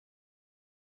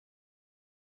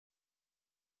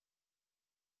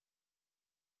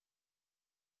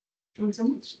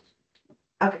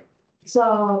Okay.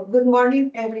 So good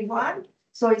morning, everyone.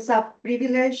 So it's a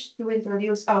privilege to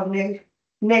introduce our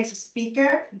next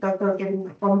speaker, Dr. Kevin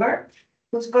McComber,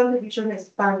 whose contribution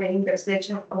span the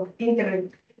intersection of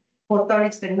internet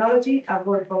photonics technology and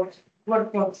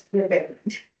workforce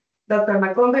development. Dr.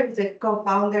 McComber is the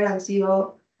co-founder and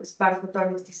CEO of Spark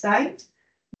Photonics Design,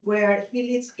 where he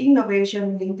leads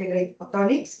innovation in integrated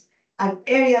photonics, an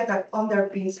area that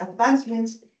underpins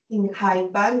advancements in high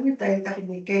bandwidth data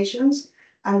communications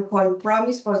and hold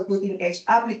promise for cutting edge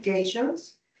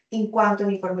applications in quantum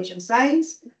information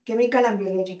science, chemical and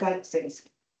biological science.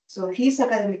 So his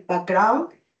academic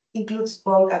background includes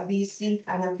both a BC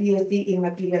and a PhD in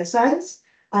material science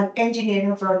and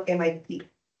engineering from MIT.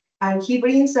 And he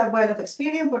brings a wealth of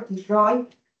experience for his role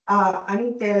an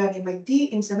Intel and MIT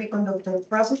in semiconductor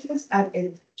processes and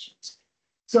education.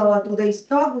 So today's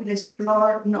talk will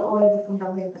explore not only the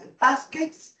fundamental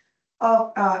aspects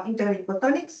of integrated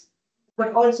photonics,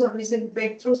 but also recent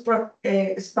breakthroughs for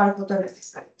spark photonics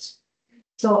design.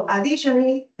 So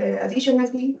additionally,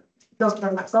 Dr.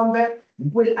 McComber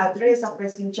will address a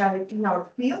pressing challenge in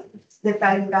our field, the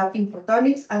talent gap in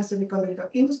photonics and semiconductor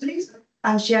industries,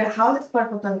 and share how the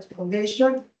Spark Photonics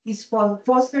Foundation is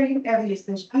fostering early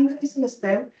stage interest in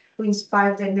STEM to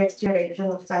inspire the next generation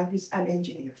of scientists and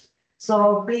engineers.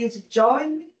 So please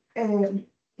join me in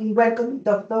welcome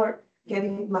Dr.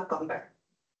 Kevin McComber.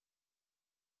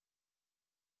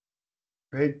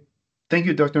 Great. Thank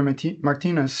you, Dr.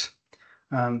 Martinez.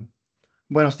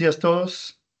 Buenos días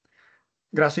todos.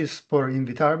 Gracias por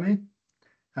invitarme.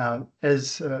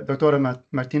 As Dr.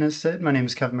 Martinez said, my name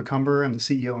is Kevin McComber. I'm the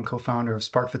CEO and co-founder of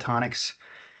Spark Photonics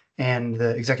and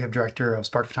the executive director of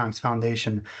Spark Photonics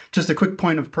Foundation. Just a quick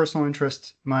point of personal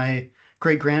interest, my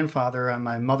great-grandfather on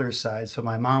my mother's side, so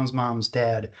my mom's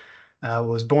dad,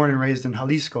 was born and raised in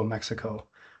Jalisco, Mexico.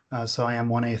 So I am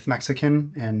 1/8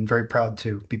 Mexican and very proud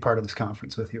to be part of this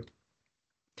conference with you.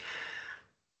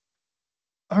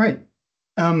 All right.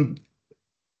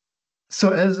 So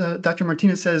as Dr.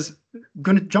 Martinez says, I'm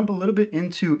going to jump a little bit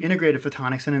into integrated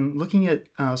photonics, and in looking at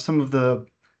some of the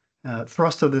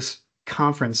thrust of this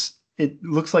conference, it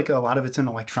looks like a lot of it's in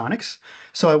electronics.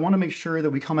 So I want to make sure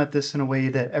that we come at this in a way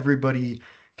that everybody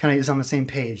kind of is on the same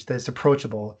page, that it's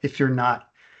approachable. If you're not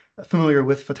familiar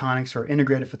with photonics or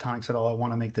integrated photonics at all, I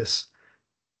want to make this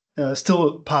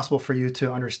still possible for you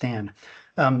to understand.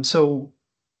 So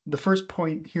the first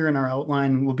point here in our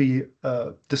outline will be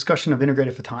a discussion of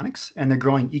integrated photonics and the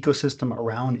growing ecosystem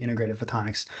around integrated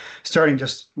photonics, starting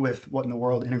just with what in the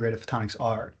world integrated photonics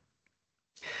are.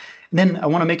 And then I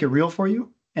want to make it real for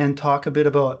you and talk a bit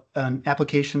about an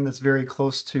application that's very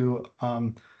close to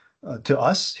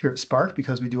us here at Spark,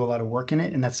 because we do a lot of work in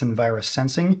it, and that's in virus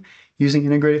sensing using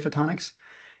integrated photonics.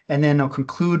 And then I'll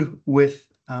conclude with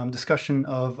discussion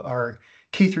of our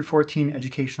K through 14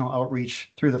 educational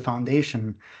outreach through the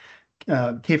foundation.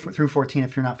 K through 14,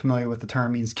 if you're not familiar with the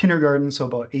term, means kindergarten, so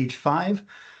about age 5,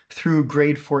 through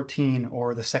grade 14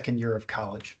 or the second year of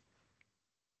college.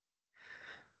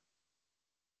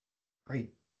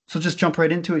 Great. So just jump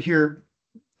right into it here.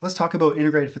 Let's talk about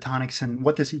integrated photonics and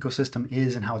what this ecosystem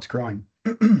is and how it's growing.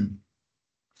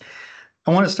 I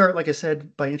want to start, like I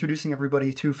said, by introducing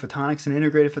everybody to photonics and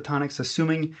integrated photonics,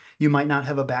 assuming you might not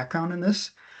have a background in this.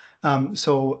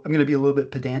 So I'm going to be a little bit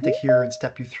pedantic here and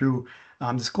step you through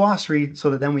this glossary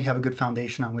so that then we have a good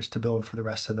foundation on which to build for the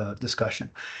rest of the discussion.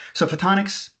 So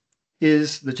photonics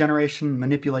is the generation,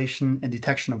 manipulation, and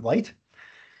detection of light.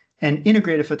 And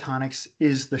integrated photonics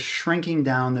is the shrinking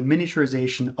down, the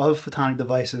miniaturization of photonic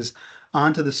devices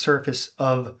onto the surface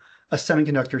of a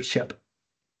semiconductor chip.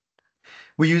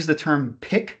 We use the term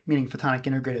PIC, meaning photonic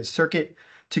integrated circuit,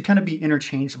 to kind of be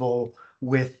interchangeable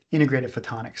with integrated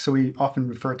photonics. So we often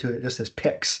refer to it just as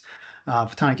PICs,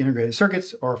 photonic integrated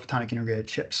circuits or photonic integrated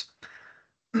chips.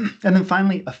 And then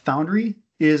finally, a foundry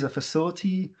is a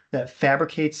facility that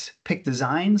fabricates PIC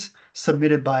designs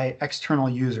submitted by external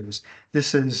users.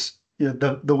 This is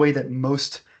the way that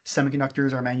most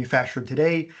semiconductors are manufactured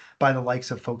today by the likes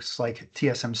of folks like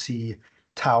TSMC,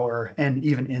 Tower, and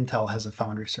even Intel has a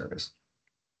foundry service.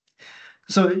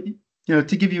 So, to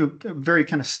give you a very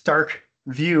kind of stark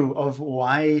view of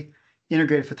why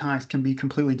integrated photonics can be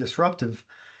completely disruptive,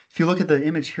 if you look at the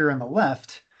image here on the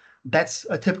left, that's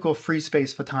a typical free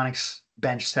space photonics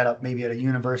bench setup, maybe at a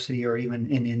university or even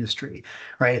in industry,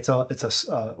 right? It's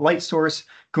a light source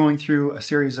going through a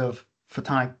series of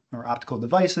photonic or optical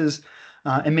devices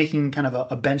and making kind of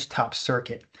a benchtop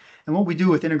circuit. And what we do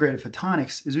with integrated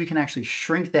photonics is we can actually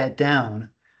shrink that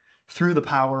down through the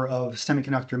power of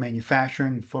semiconductor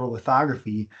manufacturing,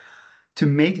 photolithography, to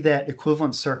make that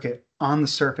equivalent circuit on the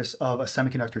surface of a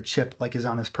semiconductor chip, like is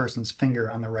on this person's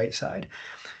finger on the right side.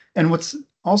 And what's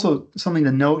also something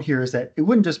to note here is that it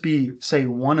wouldn't just be, say,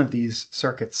 one of these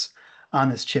circuits on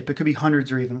this chip. It could be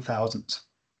hundreds or even thousands.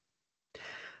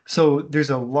 So there's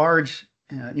a large,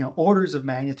 orders of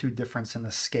magnitude difference in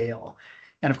the scale.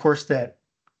 And of course, that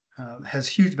has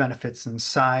huge benefits in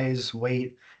size,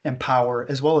 weight, and power,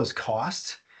 as well as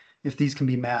cost, if these can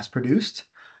be mass produced,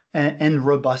 and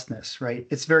robustness, right?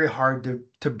 It's very hard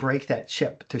to break that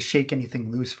chip, to shake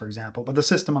anything loose, for example. But the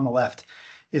system on the left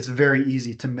is very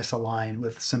easy to misalign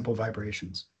with simple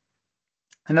vibrations.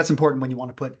 And that's important when you want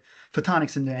to put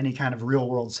photonics into any kind of real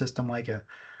world system like a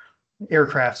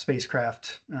aircraft,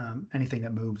 spacecraft, anything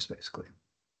that moves, basically.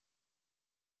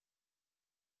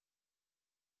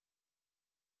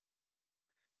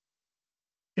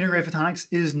 Integrated photonics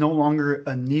is no longer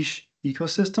a niche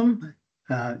ecosystem.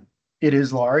 It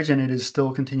is large and it is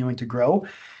still continuing to grow.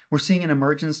 We're seeing an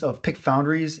emergence of PIC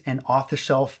foundries and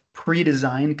off-the-shelf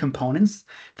pre-designed components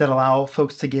that allow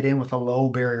folks to get in with a low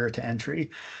barrier to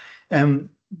entry. And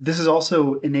this is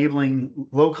also enabling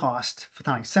low-cost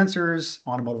photonic sensors,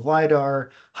 automotive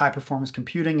LiDAR, high-performance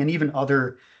computing, and even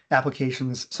other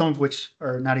applications, some of which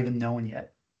are not even known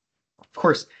yet. Of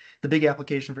course, the big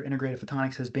application for integrated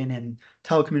photonics has been in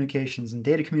telecommunications and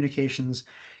data communications,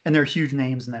 and there are huge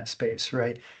names in that space,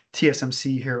 right?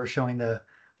 TSMC here, we're showing the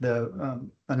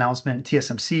announcement,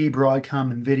 TSMC,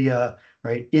 Broadcom, NVIDIA,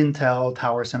 right? Intel,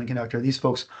 Tower Semiconductor, these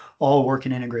folks all work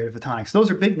in integrated photonics. Those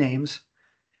are big names,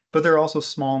 but there are also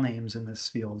small names in this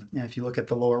field. And if you look at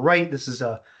the lower right, this is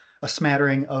a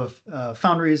smattering of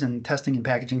foundries and testing and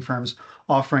packaging firms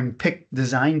offering PIC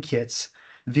design kits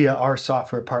via our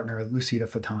software partner, Lucida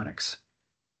Photonics.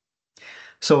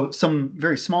 So some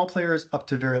very small players up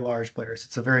to very large players.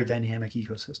 It's a very dynamic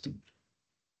ecosystem.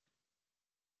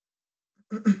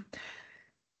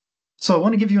 So I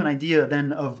want to give you an idea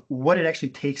then of what it actually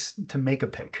takes to make a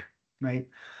PIC, right?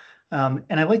 And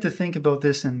I like to think about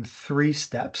this in 3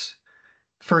 steps.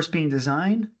 First being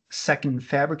design, second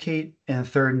fabricate, and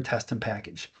third test and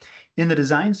package. In the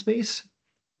design space,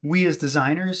 we as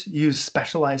designers use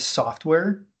specialized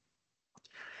software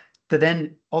that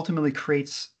then ultimately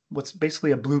creates what's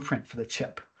basically a blueprint for the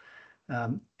chip.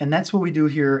 And that's what we do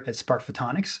here at Spark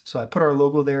Photonics. So I put our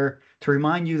logo there to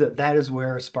remind you that that is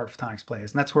where Spark Photonics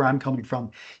plays. And that's where I'm coming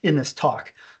from in this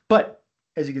talk. But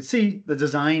as you can see, the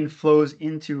design flows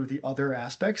into the other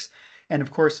aspects. And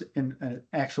of course, in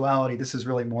actuality, this is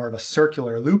really more of a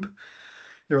circular loop.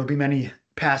 There will be many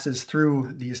passes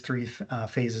through these 3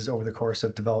 phases over the course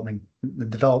of the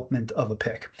development of a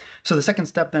PIC. So the second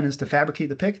step then is to fabricate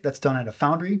the PIC. That's done at a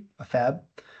foundry, a fab,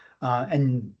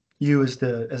 and you as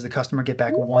the customer get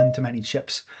back 1 to many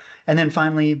chips. And then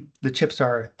finally, the chips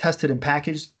are tested and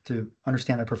packaged to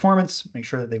understand their performance, make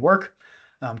sure that they work,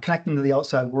 connect them to the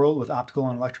outside world with optical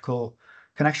and electrical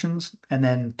connections, and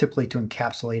then typically to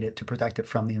encapsulate it to protect it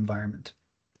from the environment.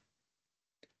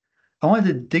 I wanted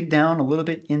to dig down a little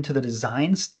bit into the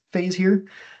design phase here.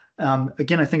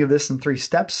 Again, I think of this in 3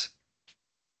 steps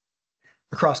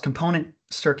across component,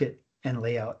 circuit, and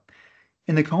layout.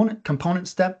 In the component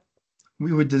step,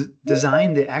 we would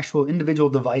design the actual individual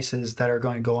devices that are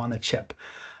going to go on the chip.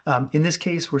 In this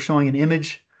case, we're showing an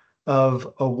image of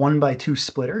a 1x2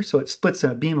 splitter. So it splits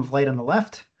a beam of light on the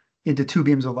left into 2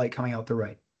 beams of light coming out the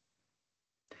right.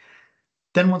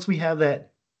 Then once we have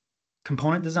that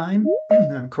component design,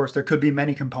 and of course, there could be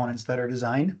many components that are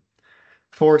designed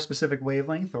for a specific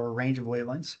wavelength or a range of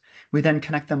wavelengths. We then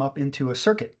connect them up into a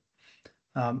circuit.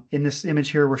 In this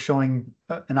image here, we're showing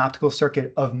an optical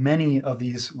circuit of many of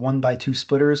these 1x2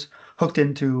 splitters hooked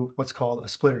into what's called a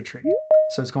splitter tree.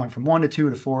 So it's going from 1 to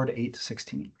 2 to 4 to 8 to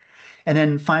 16. And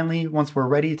then finally, once we're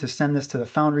ready to send this to the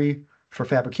foundry for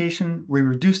fabrication, we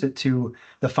reduce it to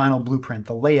the final blueprint,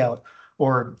 the layout,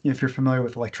 or if you're familiar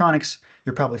with electronics,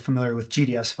 you're probably familiar with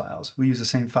GDS files. We use the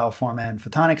same file format in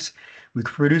photonics. We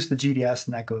produce the GDS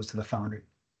and that goes to the foundry.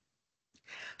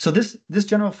 So this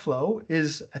general flow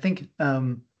is, I think,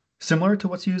 similar to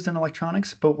what's used in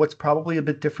electronics, but what's probably a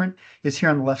bit different is here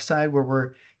on the left side where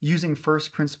we're using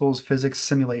first principles physics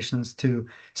simulations to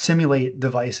simulate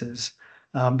devices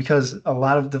because a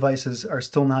lot of devices are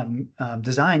still not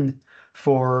designed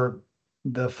for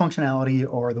the functionality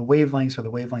or the wavelengths or the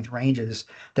wavelength ranges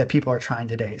that people are trying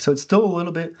today. So it's still a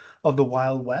little bit of the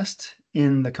Wild West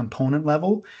in the component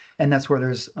level, and that's where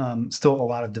there's still a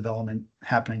lot of development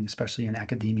happening, especially in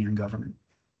academia and government.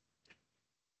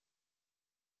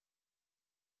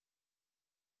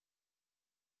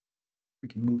 We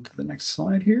can move to the next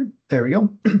slide here. There we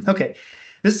go. Okay,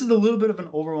 this is a little bit of an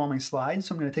overwhelming slide,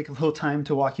 so I'm going to take a little time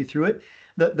to walk you through it.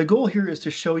 The goal here is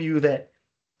to show you that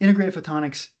integrated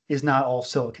photonics is not all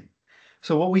silicon.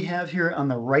 So what we have here on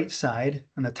the right side,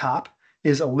 on the top,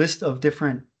 is a list of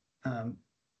different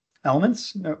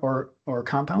elements or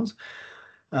compounds,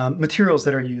 materials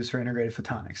that are used for integrated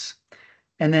photonics.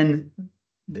 And then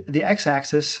the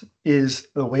x-axis is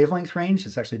the wavelength range.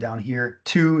 It's actually down here,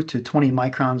 2 to 20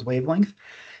 microns wavelength.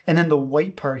 And then the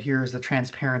white part here is the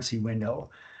transparency window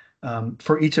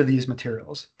for each of these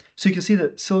materials. So you can see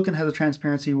that silicon has a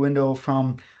transparency window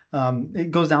from,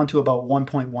 it goes down to about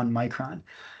 1.1 micron.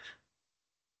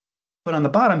 But on the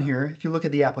bottom here, if you look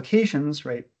at the applications,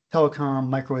 right, telecom,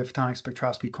 microwave photonics,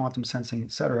 spectroscopy, quantum sensing,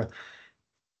 et cetera,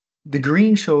 the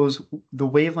green shows the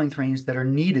wavelength range that are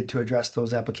needed to address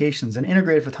those applications. And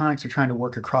integrated photonics are trying to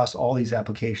work across all these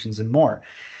applications and more.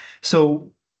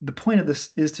 So the point of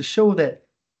this is to show that,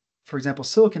 for example,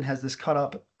 silicon has this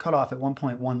cutoff at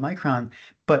 1.1 micron,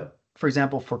 but for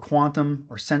example, for quantum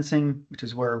or sensing, which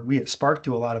is where we at Spark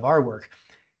do a lot of our work,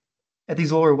 at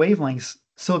these lower wavelengths,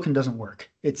 silicon doesn't work.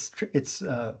 It's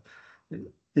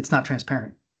not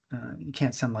transparent. You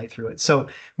can't send light through it. So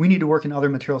we need to work in other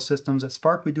material systems. At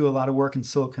Spark, we do a lot of work in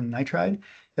silicon nitride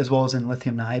as well as in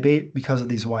lithium niobate because of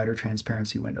these wider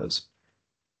transparency windows.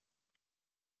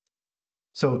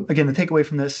 So again, the takeaway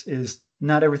from this is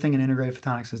not everything in integrated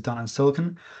photonics is done on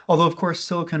silicon, although of course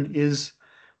silicon is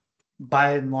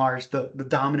by and large the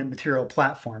dominant material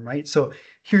platform, right? So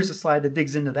here's a slide that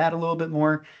digs into that a little bit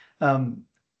more.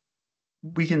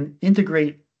 We can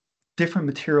integrate different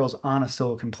materials on a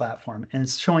silicon platform, and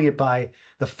it's showing it by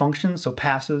the function. So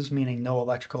passives, meaning no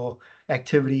electrical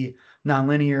activity,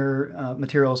 nonlinear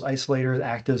materials, isolators,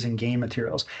 actives, and gain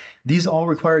materials. These all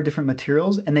require different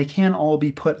materials, and they can all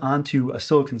be put onto a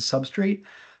silicon substrate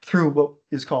through what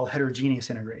is called heterogeneous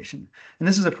integration. And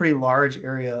this is a pretty large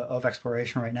area of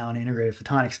exploration right now in integrated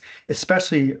photonics,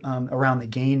 especially around the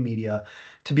gain media,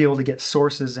 to be able to get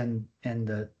sources and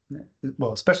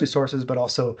well, especially sources, but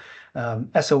also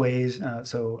SOAs,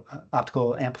 so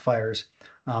optical amplifiers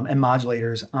and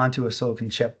modulators onto a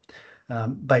silicon chip.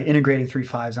 By integrating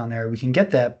 3.5s on there, we can get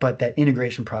that, but that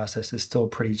integration process is still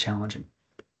pretty challenging.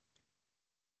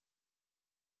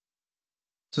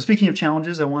 So speaking of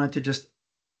challenges, I wanted to just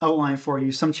outline for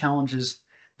you some challenges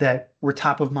that were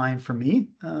top of mind for me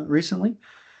recently,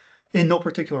 in no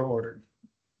particular order.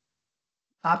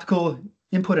 Optical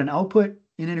input and output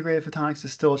in integrated photonics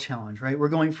is still a challenge, right? We're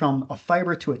going from a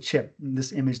fiber to a chip.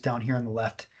 This image down here on the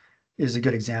left is a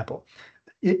good example.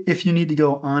 If you need to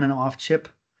go on and off chip,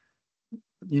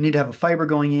 you need to have a fiber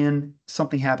going in,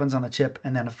 something happens on the chip,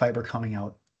 and then a fiber coming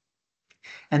out.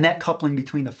 And that coupling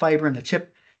between the fiber and the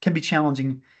chip can be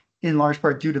challenging in large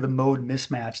part due to the mode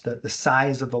mismatch, the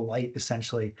size of the light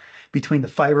essentially between the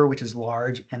fiber, which is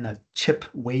large, and the chip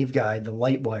waveguide, the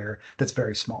light wire, that's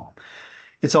very small.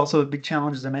 It's also a big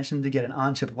challenge, as I mentioned, to get an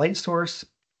on-chip light source.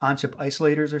 On-chip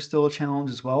isolators are still a challenge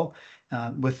as well,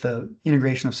 with the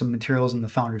integration of some materials in the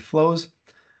foundry flows.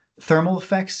 Thermal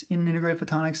effects in integrated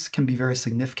photonics can be very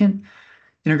significant.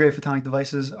 Integrated photonic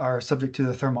devices are subject to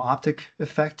the thermal optic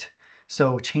effect.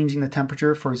 So changing the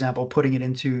temperature, for example, putting it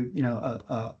into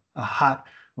a hot,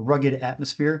 rugged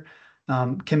atmosphere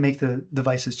can make the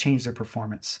devices change their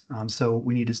performance. So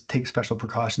we need to take special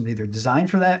precautions, either design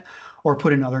for that or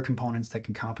put in other components that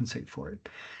can compensate for it.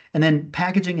 And then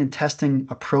packaging and testing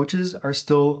approaches are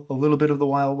still a little bit of the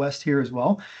Wild West here as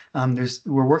well.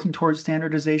 We're working towards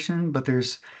standardization, but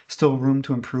there's still room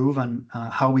to improve on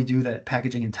how we do that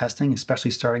packaging and testing,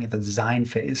 especially starting at the design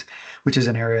phase, which is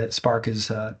an area that Spark is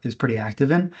pretty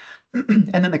active in.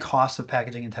 And then the cost of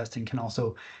packaging and testing can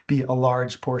also be a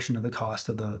large portion of the cost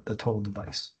of the total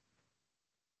device.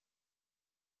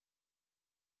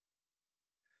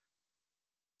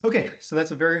 Okay, so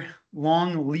that's a very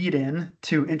long lead in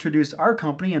to introduce our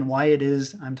company and why it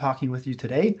is I'm talking with you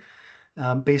today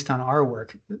based on our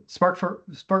work. Spark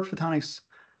Photonics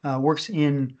works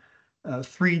in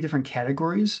 3 different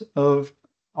categories of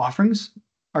offerings.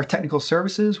 Our technical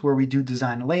services, where we do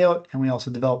design and layout, and we also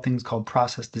develop things called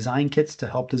process design kits to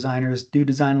help designers do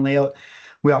design and layout.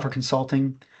 We offer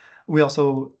consulting. We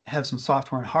also have some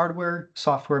software and hardware,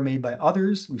 software made by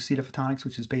others. Lucida Photonics,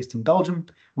 which is based in Belgium.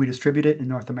 We distribute it in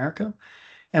North America.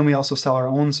 And we also sell our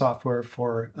own software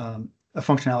for a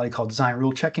functionality called design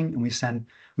rule checking. And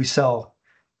we sell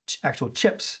actual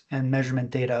chips and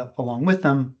measurement data along with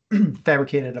them,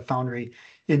 fabricated at a foundry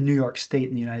in New York State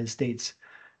in the United States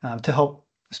to help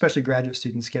especially graduate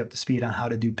students get up to speed on how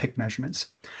to do PIC measurements.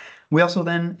 We also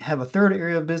then have a third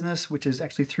area of business, which is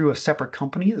actually through a separate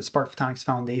company, the Spark Photonics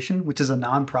Foundation, which is a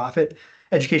nonprofit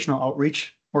educational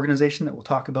outreach organization that we'll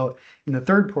talk about in the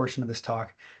third portion of this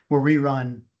talk, where we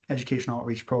run educational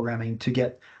outreach programming to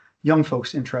get young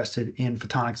folks interested in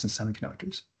photonics and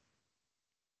semiconductors.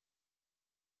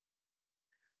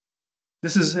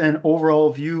 This is an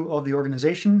overall view of the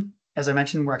organization. As I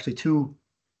mentioned, we're actually two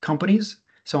companies.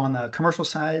 So on the commercial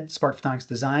side, Spark Photonics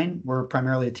Design, we're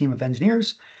primarily a team of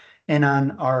engineers. And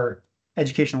on our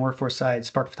educational workforce side,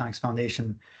 Spark Photonics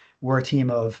Foundation, we're a team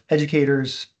of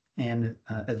educators and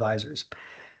advisors.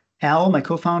 Al, my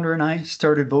co-founder, and I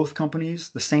started both companies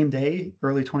the same day,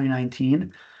 early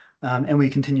 2019, and we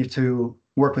continue to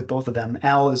work with both of them.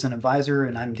 Al is an advisor,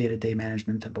 and I'm day-to-day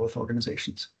management at both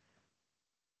organizations.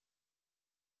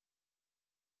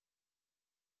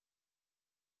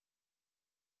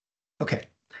 Okay,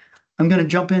 I'm going to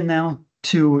jump in now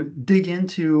to dig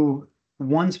into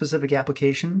one specific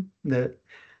application that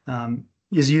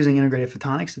is using integrated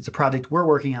photonics. It's a project we're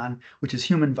working on, which is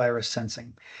human virus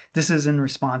sensing. This is in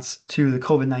response to the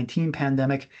COVID-19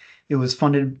 pandemic. It was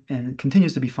funded and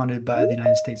continues to be funded by the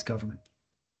United States government.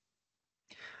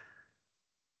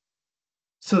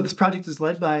 So this project is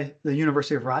led by the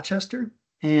University of Rochester,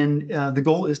 and the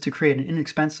goal is to create an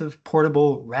inexpensive,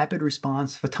 portable, rapid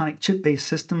response photonic chip-based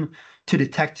system to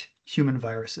detect human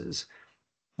viruses.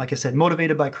 Like I said,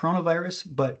 motivated by coronavirus,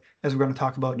 but as we're going to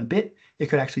talk about in a bit, it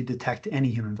could actually detect any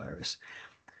human virus.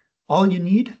 All you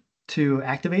need to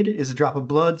activate it is a drop of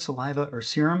blood, saliva, or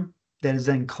serum that is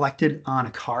then collected on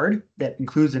a card that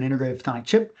includes an integrated photonic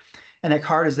chip, and that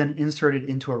card is then inserted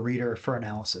into a reader for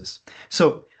analysis.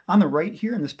 So on the right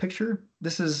here in this picture,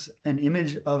 this is an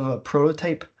image of a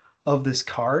prototype of this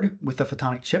card with the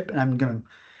photonic chip, and I'm going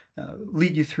to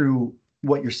lead you through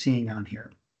what you're seeing on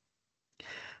here.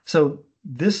 So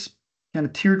this kind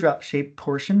of teardrop shaped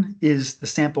portion is the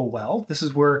sample well. This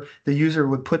is where the user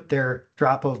would put their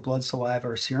drop of blood, saliva,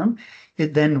 or serum.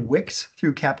 It then wicks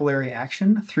through capillary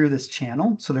action through this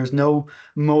channel. So there's no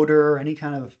motor or any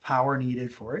kind of power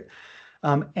needed for it.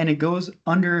 And it goes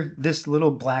under this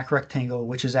little black rectangle,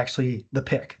 which is actually the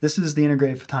PIC. This is the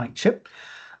integrated photonic chip.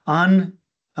 On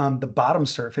the bottom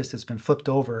surface that's been flipped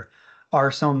over are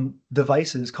some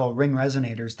devices called ring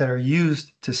resonators that are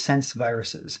used to sense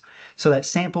viruses. So that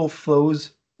sample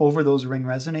flows over those ring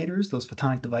resonators, those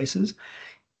photonic devices,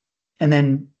 and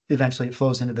then eventually it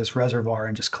flows into this reservoir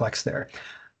and just collects there.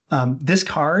 This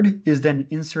card is then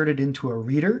inserted into a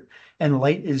reader, and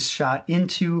light is shot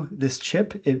into this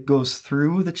chip. It goes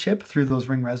through the chip, through those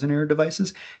ring resonator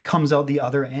devices, comes out the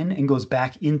other end, and goes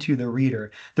back into the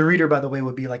reader. The reader, by the way,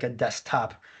 would be like a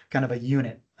desktop kind of a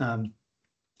unit.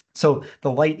 So the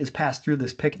light is passed through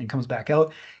this PIC and comes back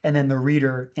out, and then the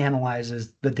reader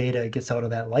analyzes the data it gets out of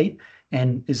that light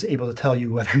and is able to tell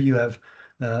you whether you have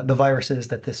the viruses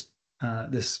that this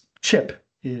chip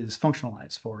is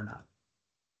functionalized for or not.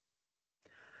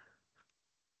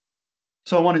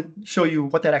 So I want to show you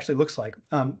what that actually looks like.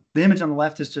 The image on the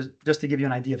left is just to give you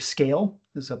an idea of scale.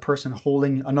 There's a person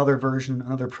holding another version,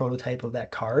 another prototype of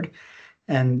that card.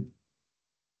 And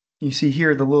you see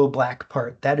here the little black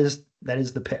part, that is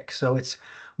the PIC. So it's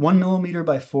 1 millimeter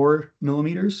by 4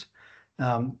 millimeters,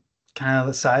 kind of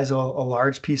the size of a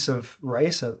large piece of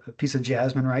rice, a piece of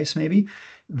jasmine rice maybe.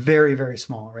 Very, very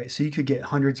small, right? So you could get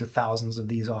hundreds of thousands of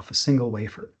these off a single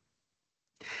wafer.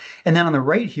 And then on the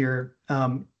right here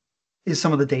is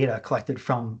some of the data collected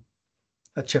from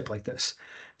a chip like this.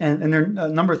 And there are a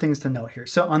number of things to note here.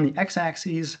 So on the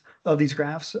x-axis of these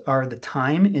graphs are the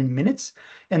time in minutes,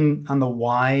 and on the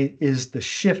y is the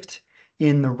shift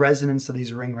in the resonance of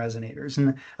these ring resonators.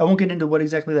 And I won't get into what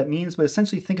exactly that means, but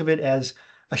essentially think of it as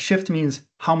a shift means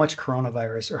how much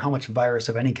coronavirus or how much virus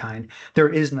of any kind there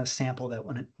is in the sample that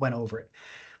went over it.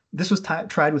 This was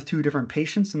tried with two different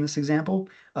patients in this example,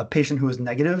 a patient who was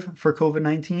negative for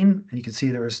COVID-19, and you can see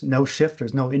there was no shift,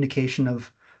 there's no indication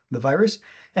of the virus,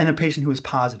 and a patient who was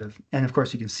positive. And of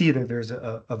course, you can see that there's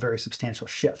a very substantial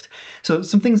shift. So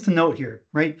some things to note here,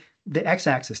 right? The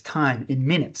x-axis, time in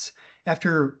minutes.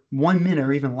 After 1 minute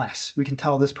or even less, we can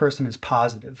tell this person is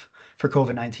positive for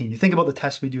COVID-19. You think about the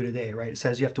test we do today, right? It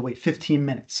says you have to wait 15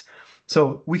 minutes.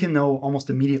 So we can know almost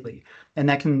immediately, and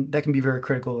that can be very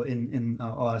critical in a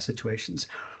lot of situations.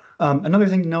 Another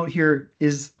thing to note here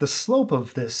is the slope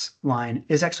of this line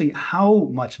is actually how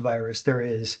much virus there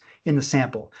is in the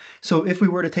sample. So if we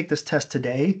were to take this test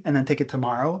today and then take it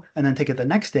tomorrow and then take it the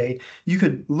next day, you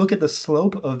could look at the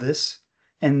slope of this,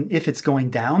 and if it's going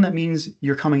down, that means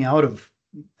you're coming out of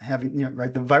having,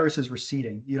 right, the virus is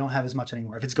receding. You don't have as much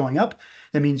anymore. If it's going up,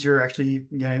 that means you're actually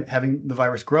having the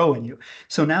virus grow in you.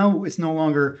 So now it's no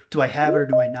longer, do I have it or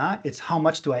do I not? It's how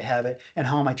much do I have it and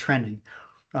how am I trending?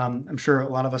 I'm sure a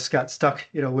lot of us got stuck,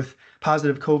 with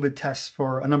positive COVID tests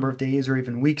for a number of days or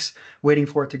even weeks, waiting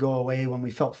for it to go away when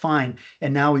we felt fine.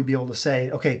 And now we'd be able to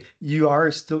say, okay, you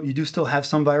do still have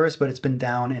some virus, but it's been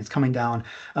down and it's coming down.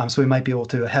 So we might be able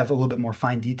to have a little bit more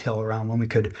fine detail around when we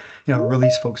could,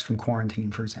 release folks from quarantine,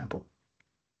 for example.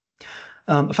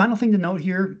 A final thing to note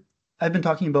here, I've been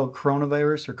talking about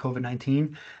coronavirus or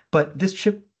COVID-19, but this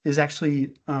chip is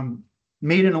actually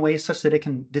made in a way such that it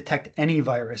can detect any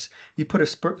virus. You put a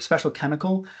special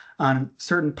chemical on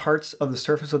certain parts of the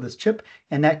surface of this chip,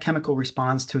 and that chemical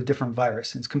responds to a different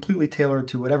virus. It's completely tailored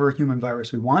to whatever human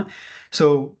virus we want.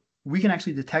 So we can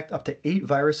actually detect up to 8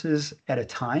 viruses at a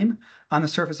time on the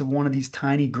surface of one of these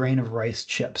tiny grain of rice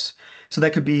chips. So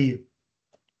that could be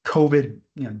COVID,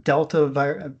 Delta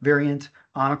variant,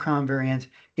 Omicron variant,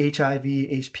 HIV,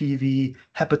 HPV,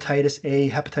 hepatitis A,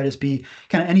 hepatitis B,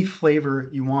 kind of any flavor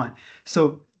you want.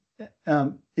 So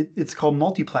it's called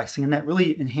multiplexing, and that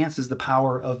really enhances the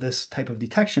power of this type of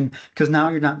detection because now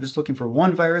you're not just looking for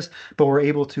one virus, but we're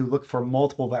able to look for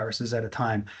multiple viruses at a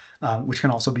time, which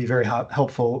can also be very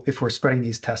helpful if we're spreading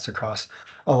these tests across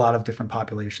a lot of different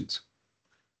populations.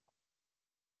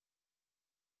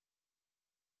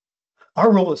 Our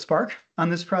role at Spark on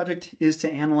this project is to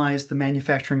analyze the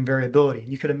manufacturing variability.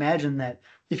 You could imagine that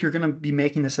if you're going to be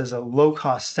making this as a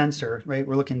low-cost sensor, right?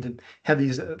 We're looking to have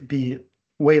these be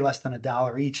way less than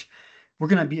 $1 each. We're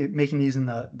going to be making these in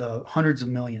the hundreds of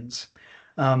millions.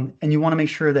 And you want to make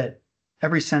sure that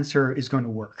every sensor is going to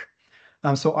work.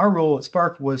 So our role at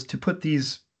Spark was to put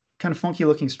these kind of funky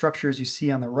looking structures you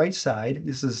see on the right side.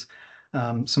 This is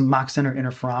some Mach Center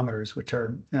interferometers, which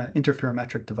are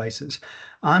interferometric devices,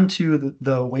 onto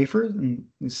the wafer, and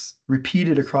it's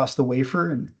repeated across the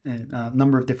wafer and a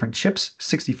number of different chips,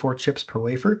 64 chips per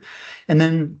wafer. And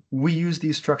then we use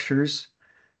these structures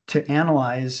to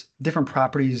analyze different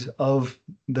properties of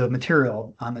the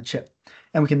material on the chip.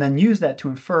 And we can then use that to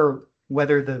infer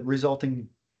whether the resulting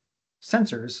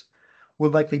sensors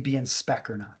would likely be in spec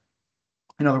or not.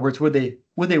 In other words, would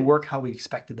they work how we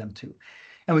expected them to?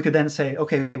 And we could then say,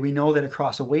 okay, we know that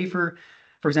across a wafer,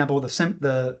 for example,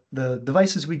 the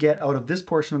devices we get out of this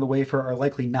portion of the wafer are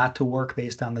likely not to work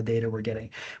based on the data we're getting.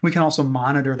 We can also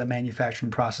monitor the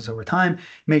manufacturing process over time,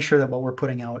 make sure that what we're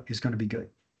putting out is going to be good.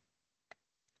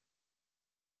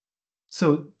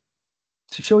 So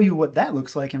to show you what that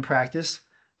looks like in practice,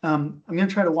 I'm going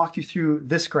to try to walk you through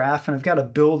this graph, and I've got a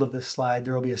build of this slide.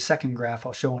 There will be a second graph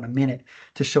I'll show in a minute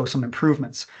to show some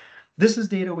improvements. This is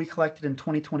data we collected in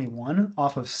 2021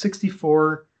 off of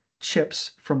 64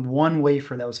 chips from one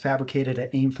wafer that was fabricated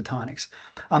at AIM Photonics.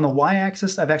 On the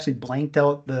y-axis, I've actually blanked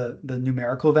out the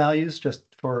numerical values just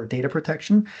for data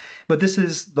protection, but this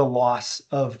is the loss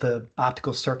of the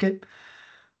optical circuit.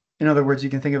 In other words, you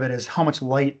can think of it as how much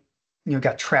light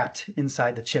got trapped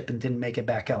inside the chip and didn't make it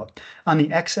back out. On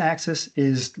the x-axis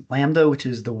is lambda, which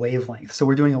is the wavelength. So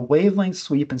we're doing a wavelength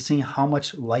sweep and seeing how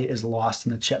much light is lost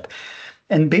in the chip.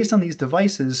 And based on these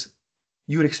devices,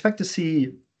 you would expect to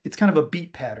see it's kind of a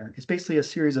beat pattern. It's basically a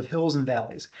series of hills and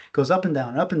valleys. It goes up and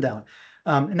down, up and down.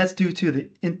 And that's due to the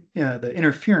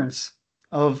interference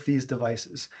of these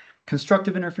devices.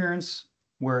 Constructive interference,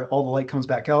 where all the light comes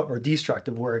back out, or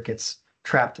destructive, where it gets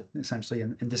trapped essentially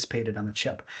and dissipated on the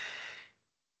chip.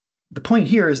 The point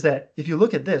here is that if you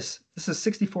look at this is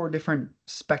 64 different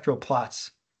spectral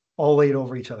plots all laid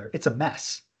over each other. It's a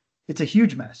mess. It's a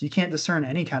huge mess. You can't discern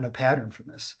any kind of pattern from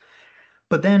this.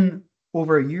 But then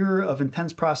over a year of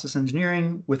intense process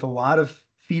engineering with a lot of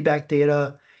feedback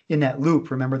data in that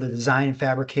loop, remember the design,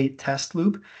 fabricate, test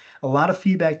loop, a lot of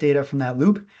feedback data from that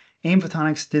loop, AIM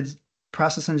Photonics did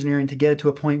process engineering to get it to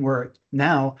a point where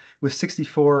now with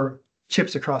 64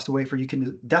 chips across the wafer, you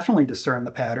can definitely discern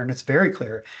the pattern. It's very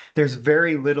clear. There's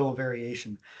very little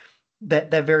variation.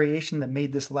 That variation that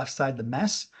made this left side the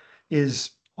mess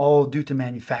is all due to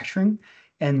manufacturing.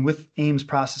 And with AIM's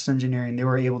process engineering, they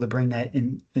were able to bring that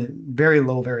in very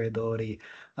low variability.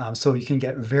 So you can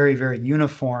get very, very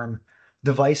uniform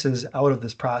devices out of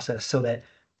this process so that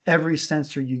every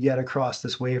sensor you get across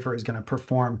this wafer is going to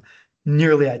perform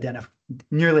nearly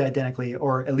identically,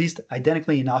 or at least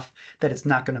identically enough that it's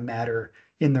not going to matter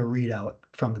in the readout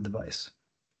from the device.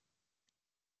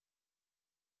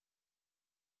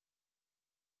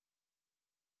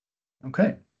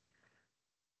 Okay.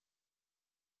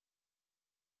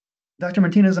 Dr.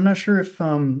 Martinez, I'm not sure if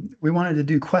we wanted to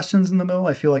do questions in the middle.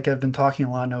 I feel like I've been talking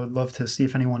a lot, and I would love to see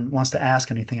if anyone wants to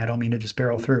ask anything. I don't mean to just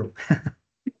barrel through.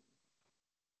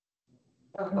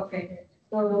 Okay.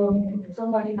 So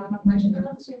somebody have a question?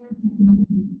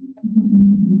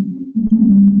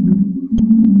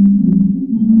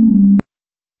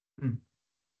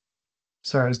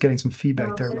 Sorry, I was getting some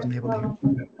feedback there. I wasn't able to hear.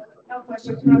 No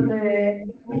question from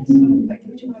the.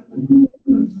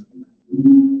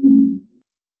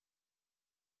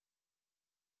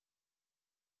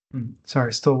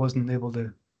 Sorry, still wasn't able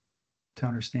to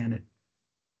understand it.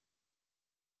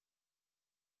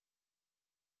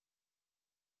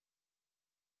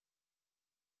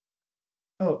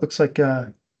 Oh, it looks like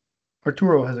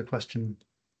Arturo has a question.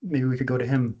 Maybe we could go to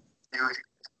him.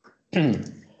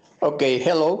 Okay,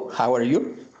 hello, how are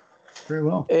you? Very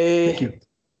well. Uh, Thank you.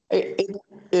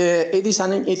 it is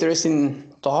an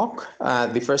interesting talk.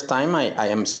 The first time I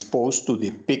am exposed to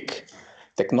the PIC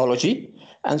technology,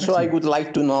 and so I Excellent. would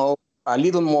like to know a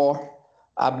little more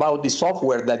about the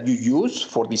software that you use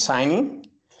for designing,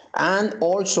 and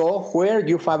also where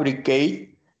you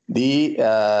fabricate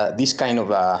this kind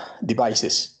of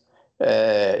devices,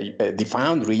 the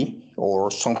foundry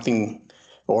or something,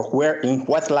 or where in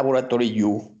what laboratory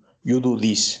you do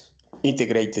these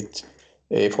integrated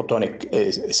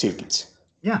photonic circuits.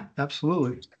 Yeah,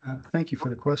 absolutely. Thank you for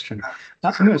the question.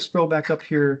 I'm going to scroll back up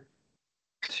here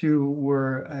to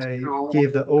where I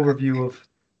gave the overview of,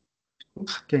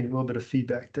 oops, getting a little bit of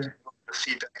feedback there.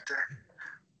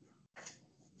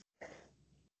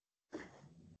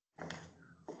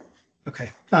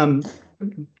 Okay. I'm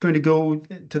going to go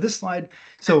to this slide.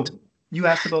 So you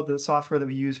asked about the software that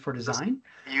we use for design.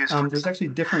 There's actually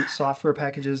different software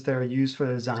packages that are used for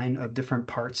the design of different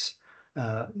parts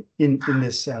in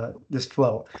this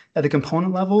flow. At the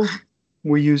component level,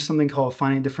 we use something called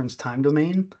finite difference time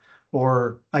domain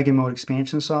or eigenmode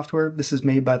expansion software. This is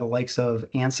made by the likes of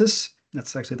ANSYS.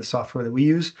 That's actually the software that we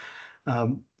use.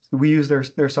 We use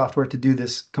their software to do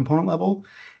this component level.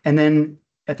 And then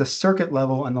at the circuit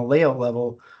level and the layout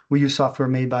level, we use software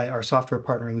made by our software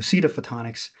partner, Lucida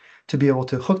Photonics, to be able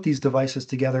to hook these devices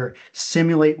together,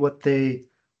 simulate what the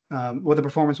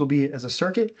performance will be as a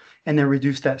circuit, and then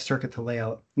reduce that circuit to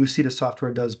layout. Lucida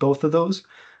software does both of those,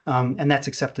 and that's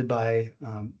accepted by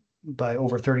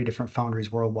over 30 different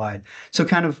foundries worldwide. So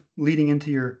kind of leading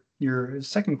into your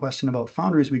second question about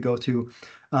foundries we go to,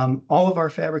 all of our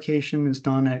fabrication is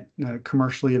done at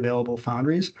commercially available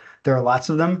foundries. There are lots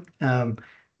of them.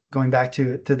 Going back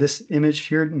to this image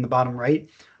here in the bottom right,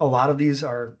 a lot of these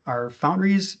are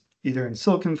foundries, either in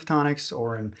silicon photonics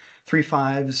or in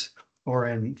 3.5s or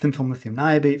in thin film lithium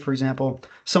niobate, for example.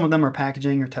 Some of them are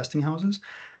packaging or testing houses.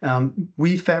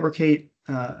 We fabricate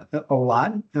a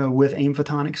lot with AIM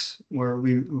Photonics, where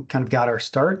we kind of got our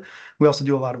start. We also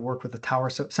do a lot of work with the Tower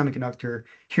Semiconductor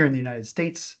here in the United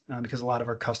States because a lot of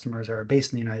our customers are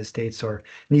based in the United States or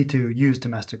need to use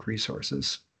domestic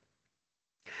resources.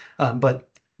 But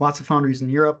lots of foundries in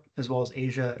Europe as well as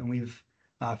Asia, and we've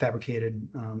fabricated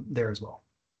there as well.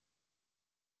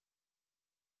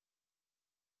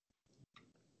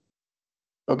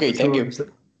 Okay, thank you.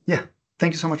 Yeah,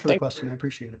 thank you so much for the question. I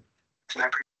appreciate it.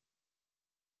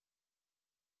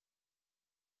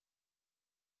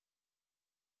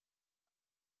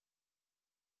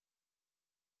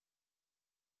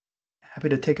 Happy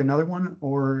to take another one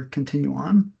or continue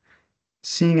on.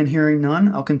 Seeing and hearing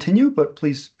none, I'll continue, but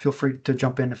please feel free to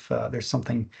jump in if there's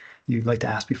something you'd like to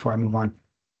ask before I move on.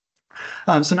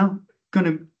 So now I'm going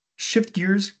to shift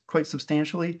gears quite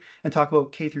substantially and talk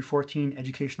about K through 14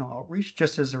 educational outreach.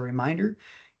 Just as a reminder,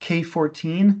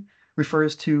 K14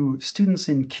 refers to students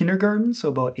in kindergarten, so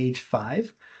about age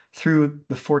 5, through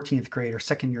the 14th grade or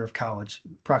second year of college,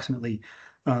 approximately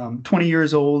 20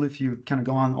 years old if you kind of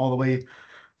go on all the way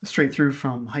straight through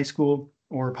from high school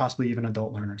or possibly even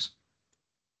adult learners.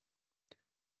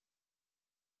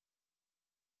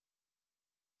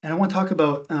 And I want to talk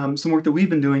about some work that we've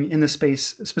been doing in this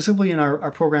space, specifically in our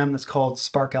program that's called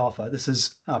Spark Alpha. This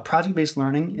is project-based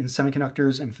learning in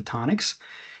semiconductors and photonics.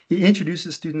 It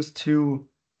introduces students to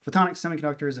photonics,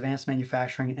 semiconductors, advanced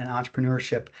manufacturing, and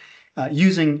entrepreneurship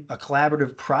using a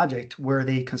collaborative project where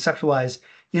they conceptualize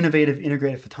innovative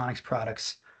integrated photonics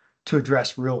products to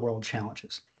address real-world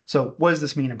challenges. So what does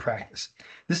this mean in practice?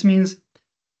 This means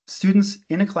students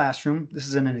in a classroom, this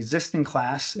is in an existing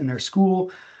class in their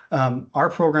school. Our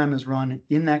program is run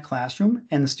in that classroom,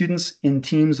 and the students in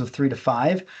teams of 3 to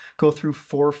 5 go through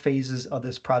 4 phases of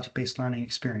this project-based learning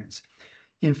experience.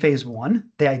 In phase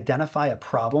 1, they identify a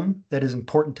problem that is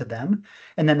important to them,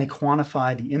 and then they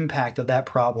quantify the impact of that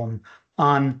problem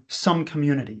on some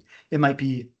community. It might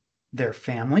be their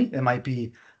family, it might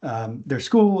be their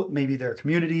school, maybe their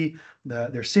community,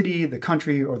 their city, the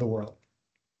country, or the world.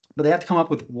 But they have to come up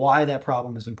with why that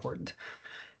problem is important.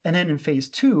 And then in phase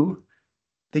 2,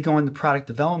 they go into product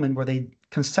development where they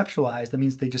conceptualize. That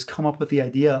means they just come up with the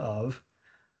idea of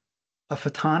a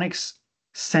photonics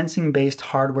sensing-based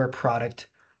hardware product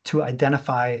to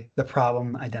identify the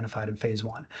problem identified in phase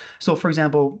 1. So for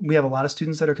example, we have a lot of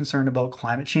students that are concerned about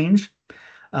climate change,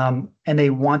 and they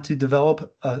want to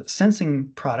develop a sensing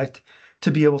product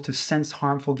to be able to sense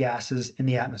harmful gases in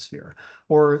the atmosphere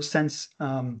or sense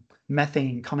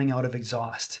methane coming out of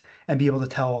exhaust and be able to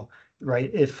tell, right,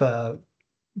 if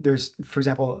there's, for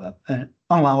example, an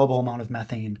unallowable amount of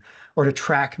methane, or to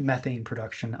track methane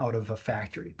production out of a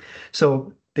factory.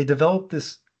 So they developed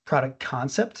this product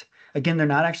concept. Again, they're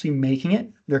not actually making it.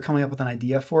 They're coming up with an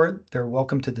idea for it. They're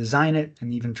welcome to design it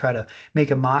and even try to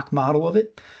make a mock model of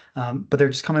it. But they're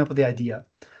just coming up with the idea.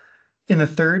 In the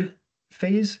third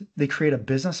phase, they create a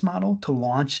business model to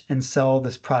launch and sell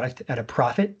this product at a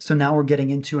profit. So now we're getting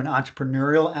into an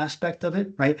entrepreneurial aspect of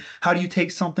it, right? How do you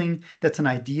take something that's an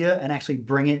idea and actually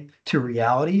bring it to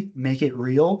reality, make it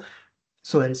real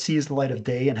so that it sees the light of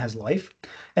day and has life?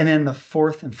 And then the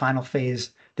fourth and final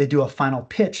phase, they do a final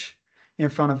pitch in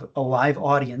front of a live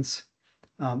audience,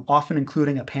 often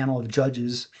including a panel of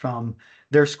judges from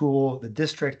their school, the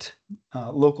district,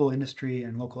 local industry,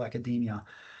 and local academia,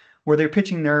 where they're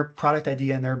pitching their product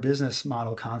idea and their business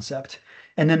model concept.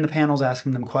 And then the panel's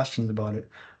asking them questions about it.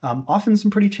 Often some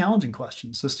pretty challenging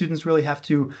questions. So students really have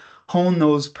to hone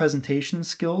those presentation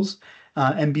skills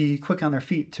and be quick on their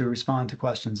feet to respond to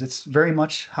questions. It's very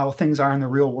much how things are in the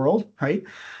real world, right?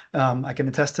 I can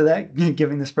attest to that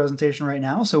giving this presentation right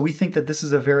now. So we think that this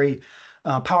is a very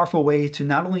powerful way to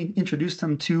not only introduce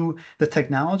them to the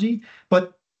technology,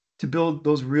 but to build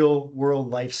those real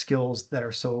world life skills that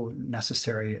are so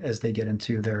necessary as they get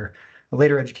into their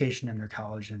later education and their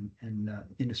college and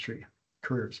industry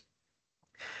careers.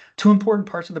 Two important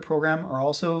parts of the program are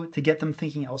also to get them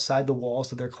thinking outside the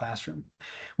walls of their classroom.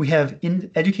 We have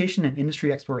education and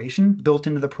industry exploration built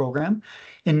into the program.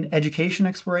 In education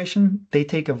exploration, they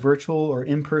take a virtual or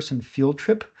in-person field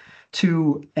trip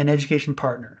to an education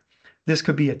partner. This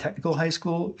could be a technical high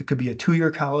school, it could be a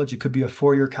 2-year college, it could be a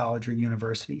 4-year college or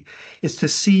university. It's to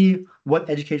see what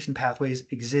education pathways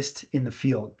exist in the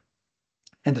field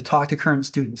and to talk to current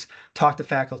students, talk to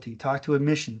faculty, talk to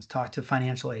admissions, talk to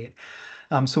financial aid.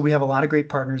 So we have a lot of great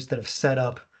partners that have set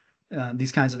up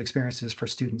these kinds of experiences for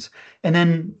students. And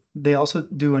then they also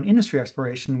do an industry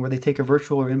exploration where they take a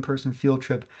virtual or in-person field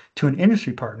trip to an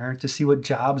industry partner to see what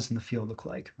jobs in the field look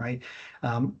like, right?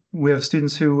 We have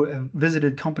students who have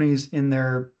visited companies in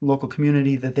their local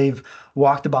community that they've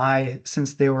walked by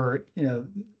since they were,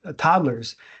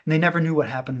 toddlers, and they never knew what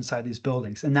happened inside these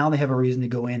buildings. And now they have a reason to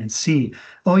go in and see,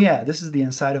 oh yeah, this is the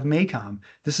inside of McComber.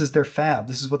 This is their fab.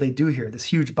 This is what they do here. This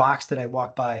huge box that I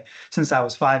walked by since I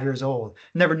was 5 years old.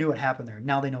 Never knew what happened there.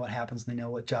 Now they know what happens. They know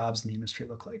what jobs in the industry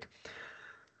look like.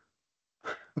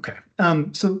 Okay,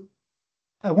 so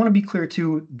I want to be clear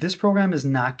too, this program is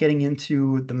not getting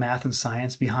into the math and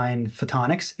science behind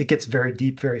photonics. It gets very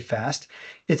deep very fast.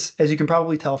 It's, as you can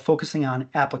probably tell, focusing on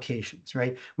applications,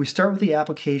 right? We start with the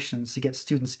applications to get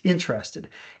students interested.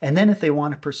 And then if they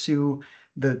want to pursue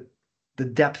the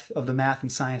depth of the math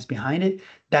and science behind it,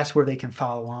 that's where they can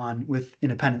follow on with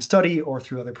independent study or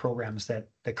through other programs that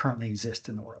currently exist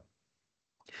in the world.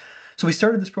 So we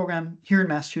started this program here in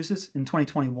Massachusetts in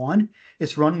 2021.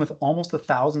 It's run with almost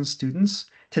 1,000 students.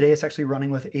 Today it's actually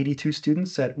running with 82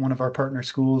 students at one of our partner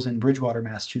schools in Bridgewater,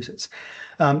 Massachusetts.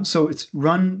 So it's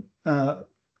run a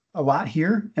lot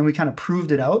here, and we kind of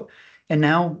proved it out. And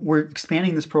now we're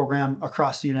expanding this program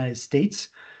across the United States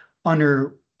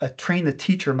under a train the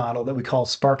teacher model that we call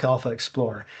Spark Alpha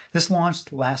Explore. This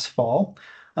launched last fall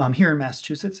here in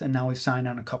Massachusetts, and now we've signed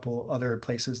on a couple other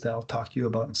places that I'll talk to you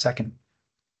about in a second.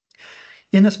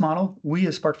 In this model, we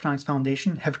as Spark Photonics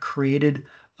Foundation have created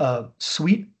a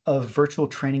suite of virtual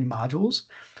training modules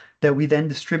that we then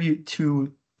distribute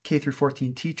to K through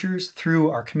 14 teachers through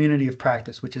our community of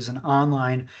practice, which is an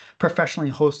online professionally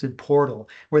hosted portal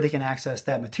where they can access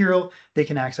that material. They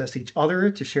can access each other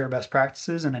to share best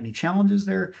practices and any challenges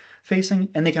they're facing,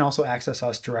 and they can also access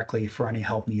us directly for any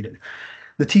help needed.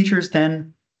 The teachers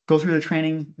then go through the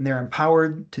training, and they're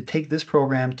empowered to take this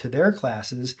program to their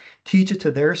classes, teach it to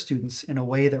their students in a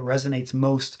way that resonates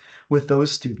most with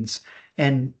those students,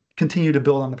 and continue to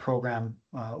build on the program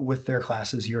with their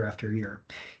classes year after year.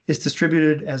 It's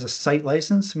distributed as a site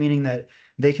license, meaning that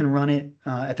they can run it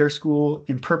at their school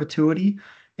in perpetuity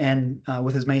and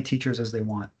with as many teachers as they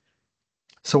want.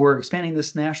 So we're expanding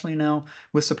this nationally now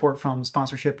with support from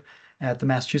sponsorship at the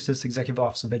Massachusetts Executive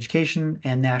Office of Education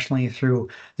and nationally through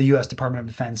the U.S. Department of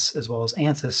Defense, as well as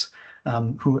ANSYS,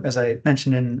 who, as I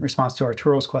mentioned in response to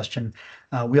Arturo's question,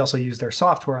 we also use their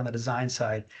software on the design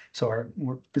side. So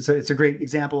it's a great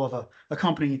example of a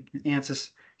company, ANSYS,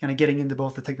 kind of getting into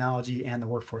both the technology and the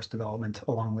workforce development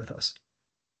along with us.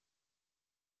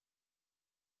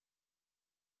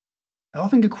 I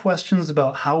often get questions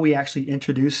about how we actually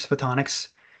introduce photonics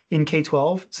in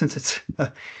K-12, since it's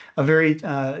a very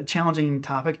challenging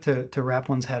topic to wrap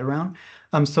one's head around.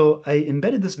 So I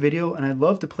embedded this video, and I'd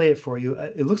love to play it for you.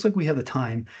 It looks like we have the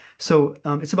time. So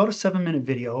it's about a 7-minute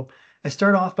video. I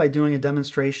start off by doing a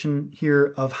demonstration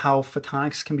here of how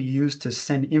photonics can be used to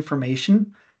send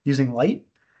information using light,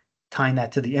 tying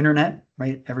that to the internet,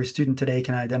 right? Every student today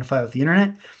can identify with the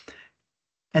internet.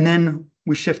 And then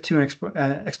we shift to an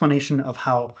explanation of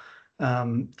how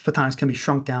photonics can be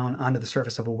shrunk down onto the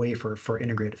surface of a wafer for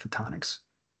integrated photonics.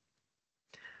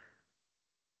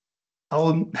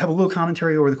 I'll have a little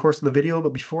commentary over the course of the video,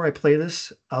 but before I play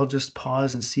this, I'll just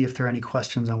pause and see if there are any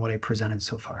questions on what I presented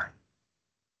so far.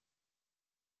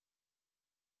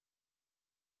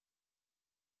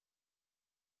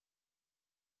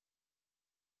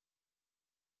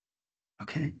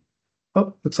 Okay.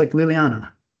 Oh, looks like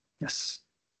Liliana. Yes.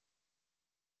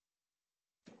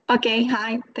 Okay,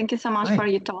 hi. Thank you so much Hi. for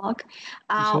your talk.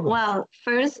 Absolutely. Well,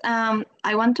 first,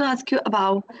 I want to ask you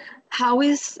about how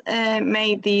is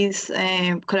made this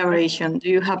collaboration? Do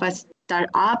you have a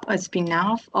startup, a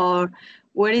spin-off, or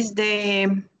what is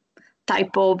the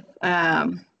type of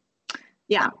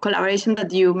collaboration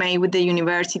that you made with the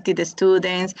university, the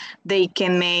students? They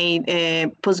can make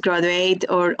postgraduate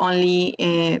or only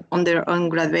on their own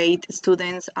graduate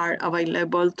students are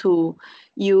available to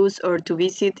use or to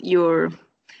visit your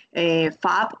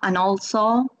fab, and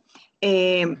also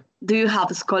do you have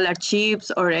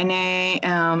scholarships or any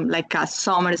like a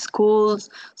summer schools,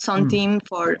 something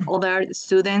for other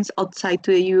students outside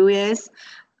to the US?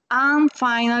 And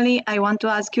finally, I want to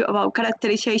ask you about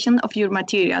characterization of your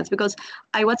materials, because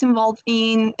I was involved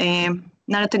in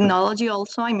nanotechnology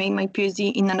also. I made my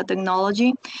PhD in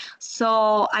nanotechnology.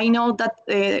 So I know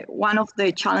that one of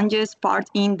the challenges part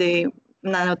in the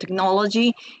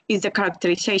nanotechnology is the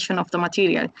characterization of the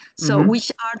material. So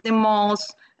which are the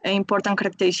most important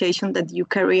characterization that you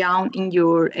carry out in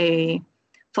your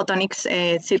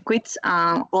photonics circuits?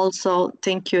 Also,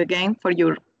 thank you again for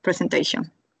your presentation.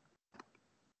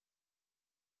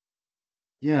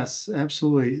 Yes,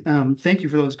 absolutely. Thank you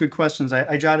for those good questions.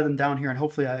 I jotted them down here, and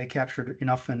hopefully I captured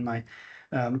enough in my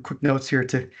quick notes here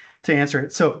to answer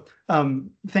it. So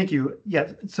thank you.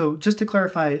 Yeah, so just to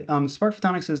clarify, Spark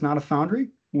Photonics is not a foundry.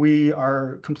 We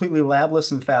are completely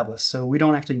labless and fabless, so we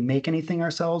don't actually make anything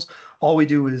ourselves. All we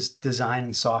do is design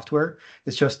and software.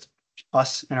 It's just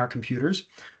us and our computers.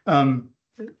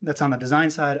 That's on the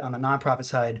design side. On the nonprofit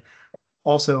side,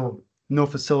 also no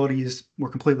facilities. We're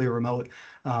completely remote.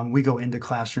 We go into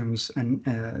classrooms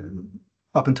and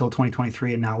up until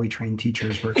 2023, and now we train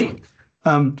teachers virtually.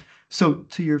 So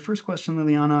to your first question,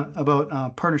 Liliana,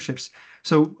 about partnerships.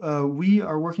 So we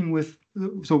are working with,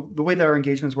 so the way that our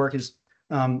engagements work is,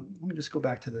 let me just go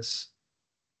back to this,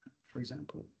 for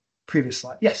example, previous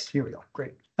slide. Yes, here we go.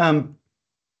 Great.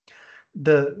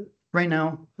 Right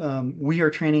now, we are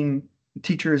training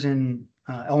teachers in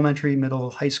elementary, middle,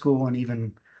 high school, and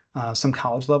even some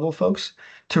college level folks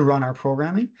to run our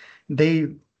programming. They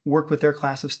work with their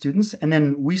class of students, and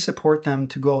then we support them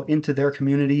to go into their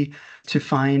community to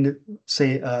find,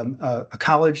 say, a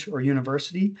college or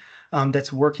university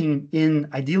that's working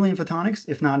ideally in photonics,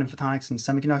 if not in photonics and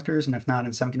semiconductors, and if not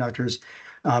in semiconductors,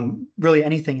 really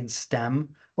anything in STEM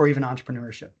or even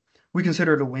entrepreneurship. We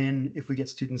consider it a win if we get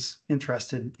students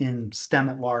interested in STEM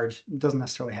at large. It doesn't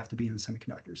necessarily have to be in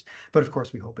semiconductors, but of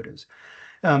course we hope it is.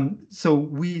 So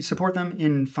we support them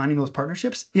in finding those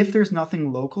partnerships. If there's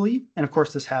nothing locally, and of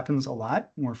course this happens a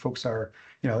lot where folks are,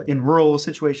 in rural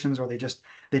situations, or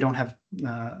they don't have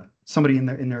somebody in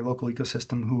their local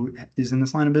ecosystem who is in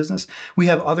this line of business, we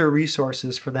have other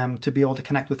resources for them to be able to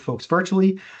connect with folks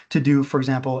virtually, to do, for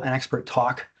example, an expert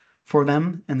talk for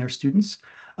them and their students,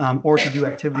 or to do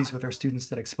activities with their students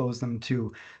that expose them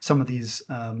to some of these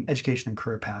education and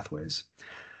career pathways.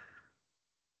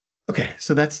 Okay,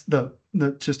 so that's the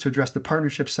just to address the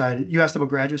partnership side. You asked about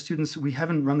graduate students. We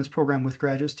haven't run this program with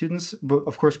graduate students, but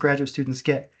of course, graduate students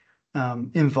get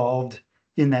involved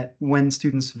in that when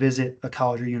students visit a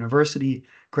college or university.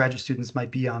 Graduate students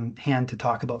might be on hand to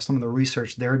talk about some of the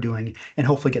research they're doing and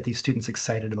hopefully get these students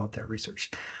excited about that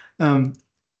research.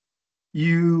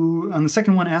 You, on the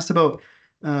second one, asked about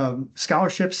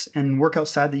scholarships and work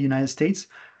outside the United States.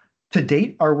 To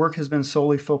date, our work has been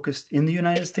solely focused in the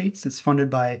United States. It's funded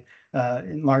by,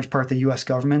 in large part, the U.S.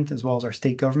 government as well as our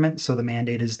state government. So the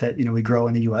mandate is that we grow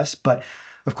in the U.S. But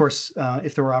of course,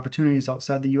 if there were opportunities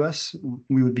outside the U.S.,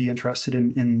 we would be interested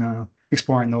in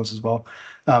exploring those as well.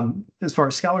 As far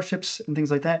as scholarships and things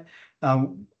like that,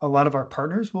 a lot of our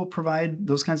partners will provide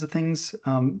those kinds of things.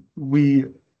 We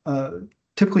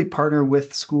typically partner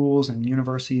with schools and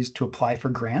universities to apply for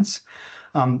grants.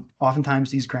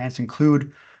 Oftentimes, these grants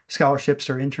include scholarships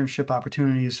or internship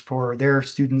opportunities for their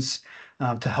students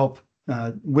to help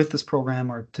with this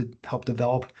program, or to help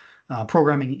develop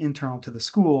programming internal to the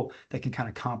school that can kind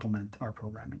of complement our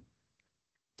programming.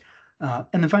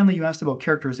 And then finally, you asked about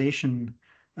characterization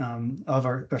of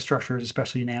our structures,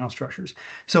 especially nanostructures.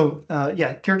 So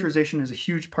yeah, characterization is a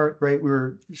huge part, right? We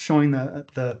were showing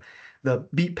the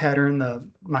beat pattern, the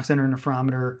Mach center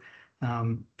interferometer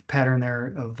pattern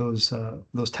there of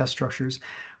those test structures.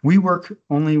 We work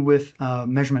only with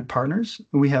measurement partners.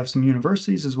 We have some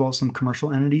universities as well as some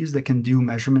commercial entities that can do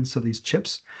measurements of these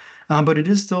chips, but it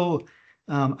is still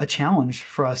a challenge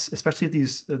for us, especially at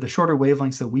the shorter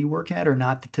wavelengths that we work at are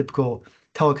not the typical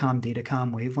telecom,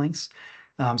 datacom wavelengths.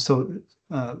 So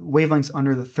wavelengths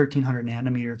under the 1300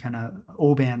 nanometer kind of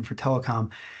O-band for telecom,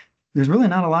 there's really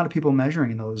not a lot of people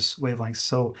measuring those wavelengths.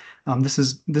 So this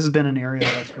has been an area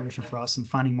of exploration for us and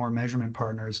finding more measurement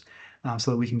partners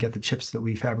so that we can get the chips that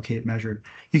we fabricate measured.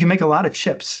 You can make a lot of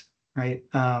chips, right?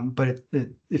 But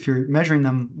if you're measuring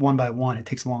them one by one, it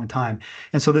takes a long time.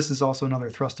 And so this is also another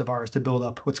thrust of ours to build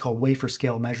up what's called wafer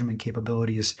scale measurement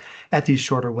capabilities at these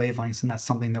shorter wavelengths. And that's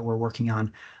something that we're working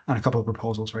on a couple of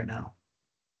proposals right now.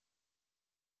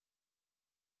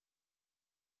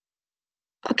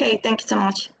 Okay, thank you so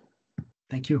much.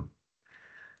 Thank you.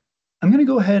 I'm going to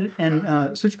go ahead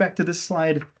and switch back to this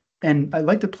slide, and I'd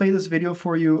like to play this video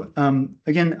for you.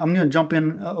 Again, I'm going to jump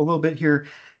in a little bit here,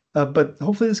 but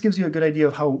hopefully this gives you a good idea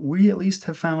of how we at least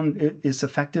have found it is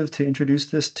effective to introduce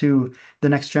this to the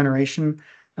next generation.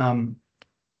 And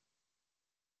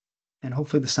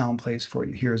hopefully the sound plays for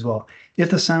you here as well. If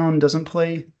the sound doesn't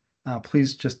play,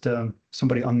 please just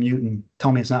somebody unmute and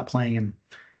tell me it's not playing, and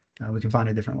we can find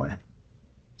a different way.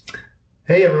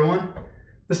 Hey everyone,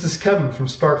 this is Kevin from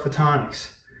Spark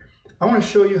Photonics. I want to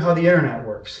show you how the internet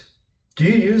works. Do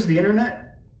you use the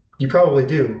internet? You probably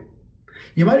do.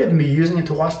 You might even be using it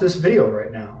to watch this video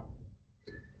right now.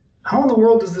 How in the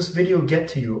world does this video get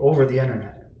to you over the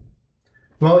internet?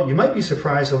 Well, you might be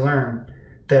surprised to learn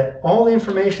that all the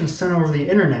information sent over the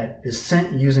internet is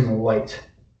sent using light.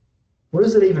 What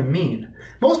does it even mean?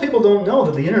 Most people don't know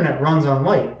that the internet runs on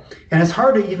light, and it's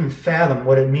hard to even fathom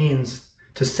what it means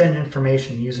to send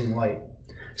information using light.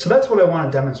 So that's what I want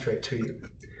to demonstrate to you.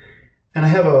 And I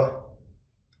have a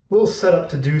little setup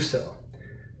to do so.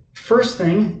 First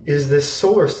thing is this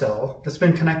solar cell that's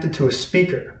been connected to a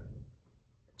speaker.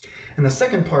 And the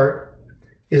second part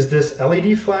is this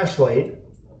LED flashlight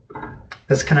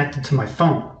that's connected to my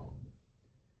phone.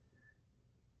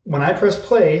 When I press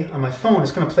play on my phone,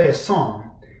 it's going to play a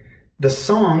song. The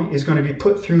song is going to be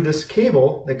put through this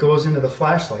cable that goes into the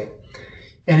flashlight.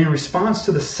 And in response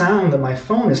to the sound that my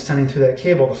phone is sending through that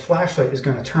cable, the flashlight is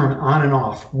going to turn on and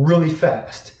off really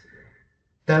fast.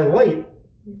 That light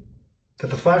that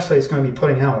the flashlight is going to be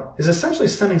putting out is essentially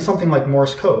sending something like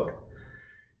Morse code.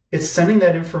 It's sending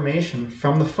that information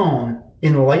from the phone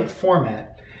in light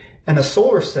format, and the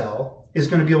solar cell is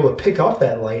going to be able to pick up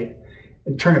that light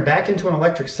and turn it back into an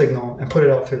electric signal and put it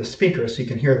out through the speaker so you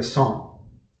can hear the song.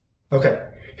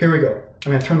 Okay, here we go.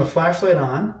 I'm going to turn the flashlight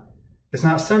on. It's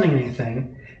not sending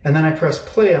anything, and then I press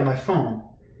play on my phone,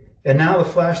 and now the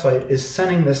flashlight is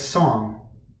sending this song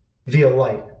via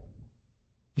light.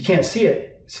 You can't see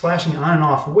it. It's flashing on and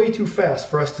off way too fast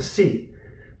for us to see,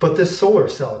 but this solar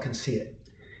cell can see it.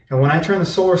 And when I turn the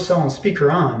solar cell and speaker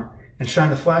on and shine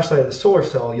the flashlight at the solar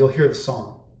cell, you'll hear the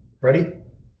song. Ready?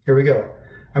 Here we go.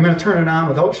 I'm going to turn it on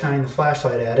without shining the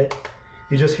flashlight at it.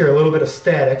 You just hear a little bit of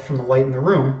static from the light in the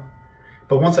room,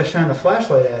 but once I shine the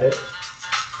flashlight at it,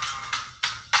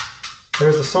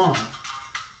 there's the song.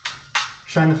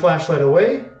 Shine the flashlight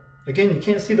away. Again, you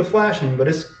can't see the flashing, but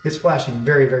it's flashing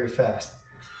very, very fast.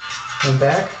 And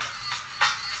back.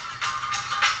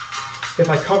 If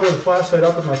I cover the flashlight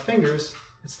up with my fingers,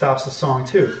 it stops the song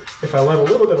too. If I let a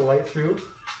little bit of light through,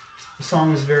 the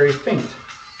song is very faint.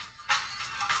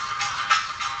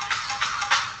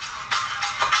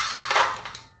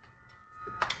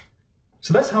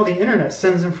 So that's how the internet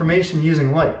sends information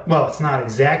using light. Well, it's not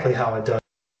exactly how it does.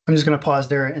 I'm just going to pause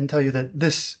there and tell you that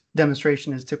this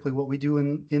demonstration is typically what we do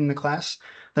in the class.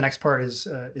 The next part is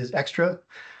extra.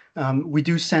 We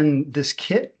do send this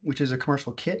kit, which is a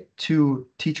commercial kit, to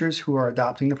teachers who are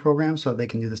adopting the program so they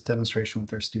can do this demonstration with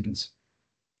their students.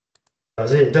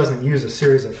 It doesn't use a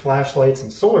series of flashlights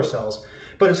and solar cells,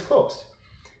 but it's close.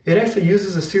 It actually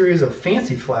uses a series of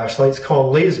fancy flashlights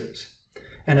called lasers.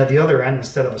 And at the other end,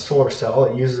 instead of a solar cell,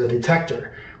 it uses a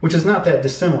detector, which is not that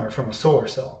dissimilar from a solar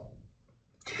cell.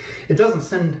 It doesn't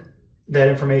send that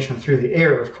information through the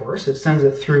air, of course. It sends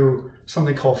it through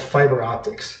something called fiber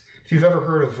optics. If you've ever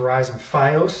heard of Verizon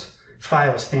Fios,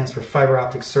 Fios stands for fiber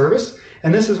optic service,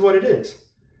 and this is what it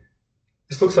is.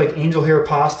 This looks like angel hair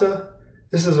pasta.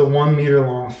 This is a 1 meter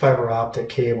long fiber optic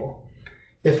cable.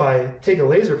 If I take a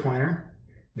laser pointer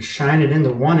and shine it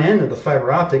into one end of the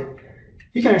fiber optic,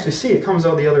 you can actually see it comes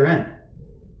out the other end.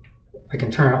 I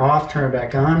can turn it off, turn it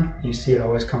back on, and you see it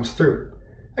always comes through.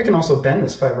 I can also bend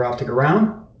this fiber optic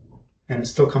around, and it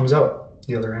still comes out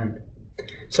the other end.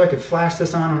 So I could flash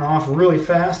this on and off really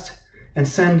fast and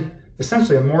send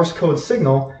essentially a Morse code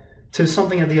signal to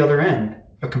something at the other end,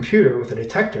 a computer with a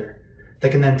detector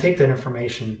that can then take that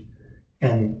information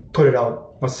and put it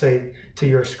out, let's say, to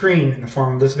your screen in the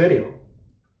form of this video.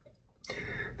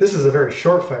 This is a very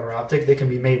short fiber optic. They can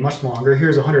be made much longer.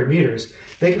 Here's 100 meters.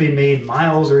 They can be made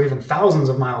miles or even thousands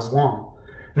of miles long.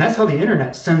 And that's how the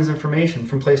internet sends information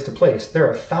from place to place. There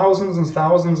are thousands and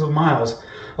thousands of miles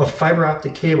of fiber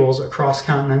optic cables across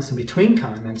continents and between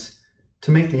continents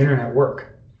to make the internet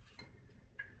work.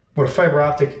 What a fiber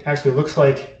optic actually looks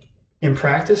like in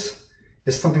practice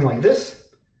is something like this.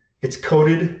 It's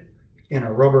coated in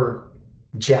a rubber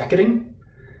jacketing,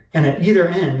 and at either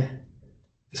end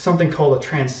is something called a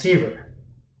transceiver.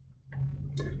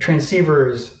 Transceiver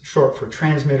is short for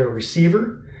transmitter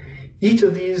receiver. Each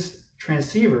of these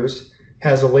transceivers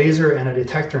has a laser and a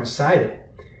detector inside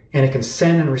it, and it can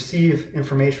send and receive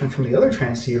information from the other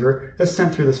transceiver that's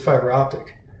sent through this fiber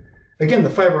optic. Again, the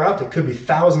fiber optic could be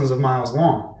thousands of miles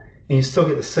long, and you still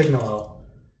get the signal out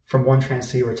from one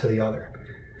transceiver to the other.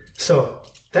 So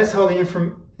that's how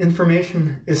the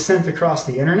information is sent across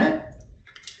the internet.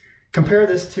 Compare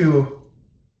this to,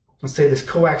 let's say, this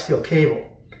coaxial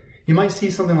cable. You might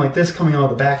see something like this coming out of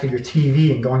the back of your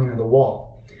TV and going into the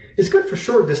wall. It's good for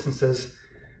short distances,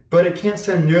 but it can't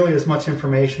send nearly as much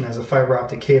information as a fiber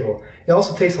optic cable. It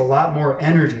also takes a lot more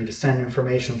energy to send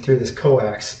information through this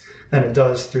coax than it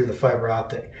does through the fiber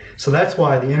optic. So that's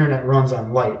why the internet runs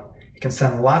on light. It can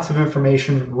send lots of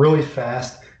information really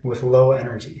fast with low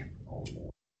energy.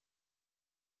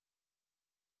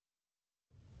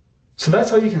 So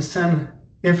that's how you can send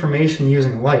information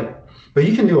using light, but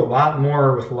you can do a lot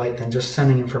more with light than just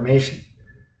sending information.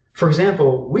 For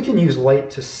example, we can use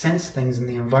light to sense things in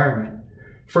the environment.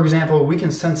 For example, we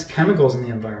can sense chemicals in the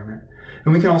environment,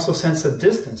 and we can also sense a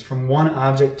distance from one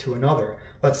object to another.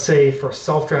 Let's say for a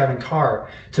self-driving car,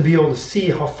 to be able to see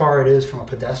how far it is from a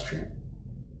pedestrian.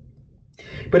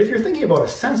 But if you're thinking about a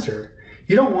sensor,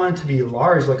 you don't want it to be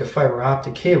large like a fiber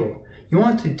optic cable. You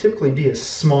want it to typically be as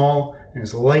small and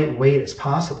as lightweight as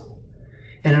possible.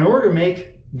 And in order to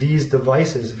make these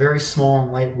devices very small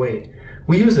and lightweight,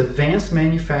 we use advanced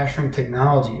manufacturing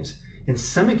technologies in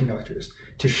semiconductors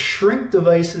to shrink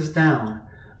devices down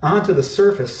onto the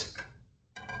surface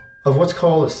of what's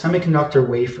called a semiconductor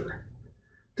wafer.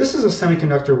 This is a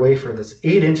semiconductor wafer that's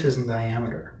 8 inches in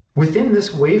diameter. Within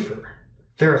this wafer,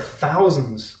 there are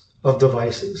thousands of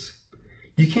devices.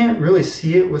 You can't really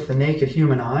see it with the naked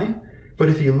human eye, but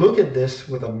if you look at this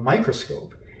with a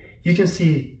microscope, you can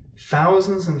see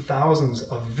thousands and thousands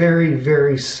of very,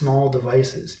 very small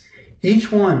devices.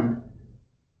 Each one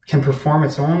can perform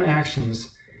its own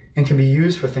actions and can be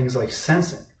used for things like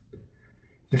sensing.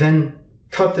 You then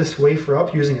cut this wafer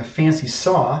up using a fancy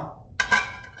saw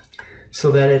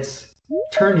so that it's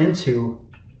turned into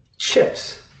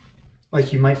chips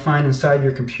like you might find inside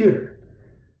your computer.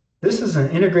 This is an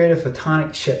integrated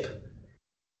photonic chip.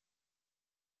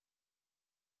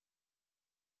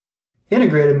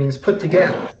 Integrated means put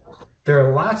together. There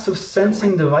are lots of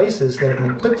sensing devices that have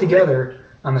been put together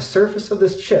on the surface of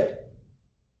this chip.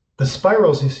 The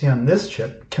spirals you see on this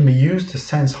chip can be used to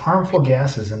sense harmful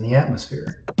gases in the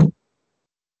atmosphere.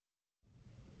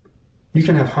 You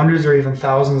can have hundreds or even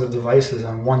thousands of devices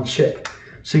on one chip,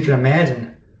 so you can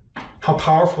imagine how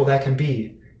powerful that can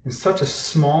be in such a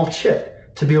small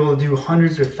chip to be able to do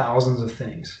hundreds or thousands of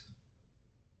things.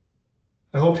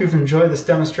 I hope you've enjoyed this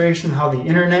demonstration how the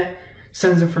internet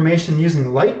sends information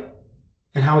using light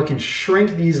and how it can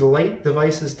shrink these light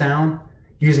devices down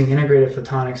using integrated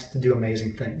photonics to do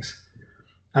amazing things.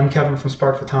 I'm Kevin from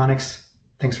Spark Photonics.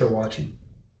 Thanks for watching.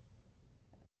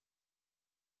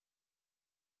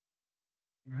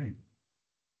 All right.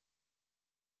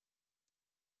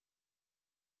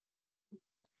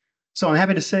 So I'm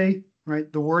happy to say,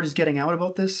 right, the word is getting out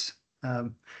about this.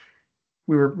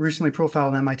 We were recently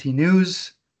profiled on MIT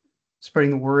News,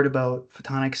 spreading the word about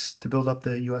photonics to build up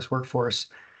the US workforce.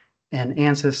 And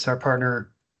ANSYS, our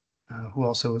partner, who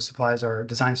also supplies our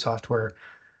design software,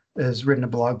 has written a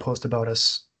blog post about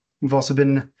us. We've also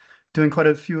been doing quite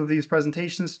a few of these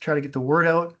presentations to try to get the word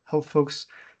out, help folks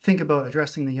think about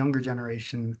addressing the younger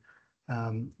generation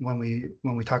when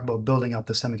we talk about building up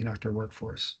the semiconductor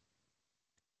workforce.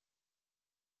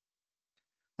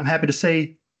 I'm happy to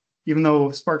say, even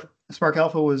though Spark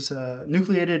Alpha was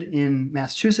nucleated in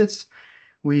Massachusetts,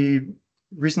 we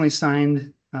recently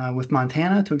signed with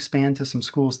Montana to expand to some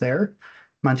schools there.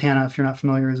 Montana, if you're not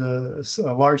familiar, is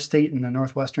a large state in the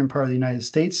northwestern part of the United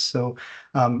States. So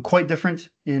quite different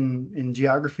in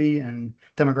geography and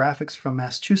demographics from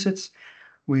Massachusetts.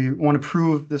 We want to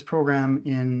prove this program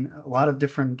in a lot of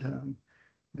different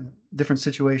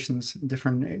situations,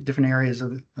 different areas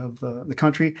of the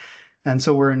country. And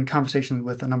so we're in conversation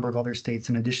with a number of other states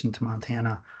in addition to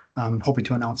Montana, hoping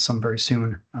to announce some very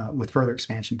soon with further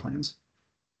expansion plans.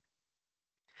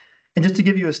 And just to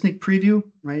give you a sneak preview,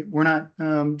 right, we're not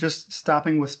just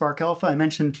stopping with Spark Alpha. I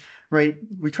mentioned, right,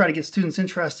 we try to get students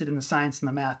interested in the science and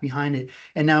the math behind it,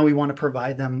 and now we want to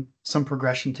provide them some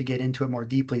progression to get into it more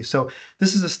deeply. So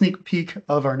this is a sneak peek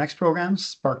of our next program,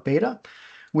 Spark Beta,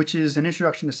 which is an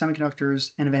introduction to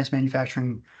semiconductors and advanced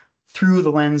manufacturing through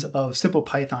the lens of simple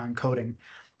Python coding.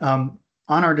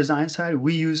 On our design side,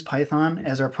 we use Python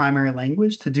as our primary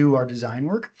language to do our design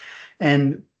work.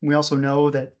 And we also know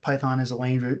that Python is a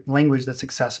language that's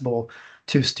accessible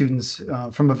to students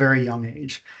from a very young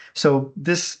age. So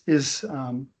this is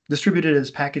distributed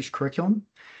as packaged curriculum,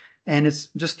 and it's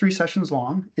just 3 sessions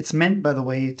long. It's meant, by the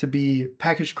way, to be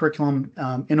packaged curriculum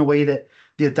in a way that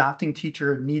the adopting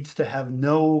teacher needs to have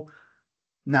no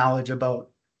knowledge about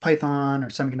Python or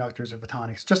semiconductors or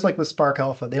photonics. Just like with Spark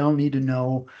Alpha, they don't need to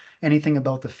know anything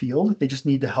about the field. They just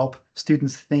need to help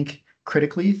students think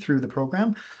critically through the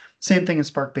program. Same thing in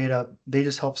Spark Beta. They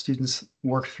just help students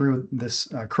work through this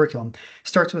curriculum. It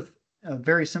starts with a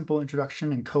very simple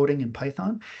introduction in coding in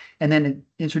Python, and then it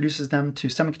introduces them to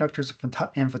semiconductors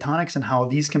and photonics and how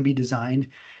these can be designed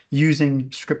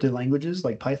using scripted languages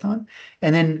like Python.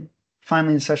 And then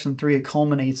finally in session 3, it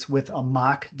culminates with a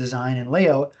mock design and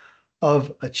layout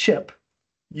of a chip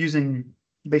using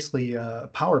basically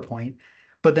PowerPoint,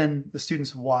 but then the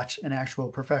students watch an actual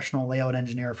professional layout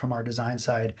engineer from our design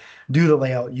side do the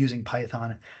layout using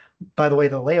Python. By the way,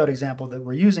 the layout example that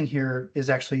we're using here is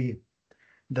actually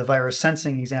the virus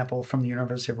sensing example from the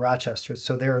University of Rochester.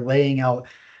 So they're laying out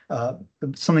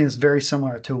something that's very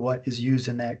similar to what is used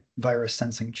in that virus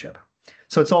sensing chip.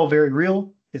 So it's all very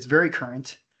real, it's very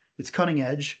current, it's cutting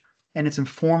edge, and it's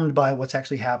informed by what's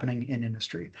actually happening in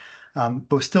industry.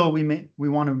 But still, we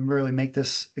want to really make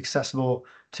this accessible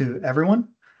to everyone.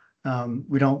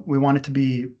 We want it to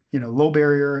be low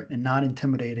barrier and not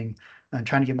intimidating, and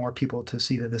trying to get more people to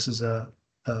see that this is a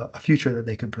future that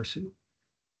they can pursue.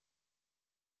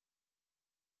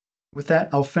 With that,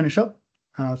 I'll finish up.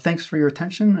 Thanks for your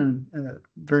attention, and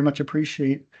very much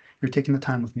appreciate your taking the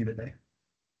time with me today.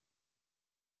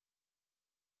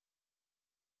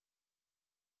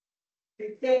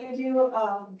 Thank you,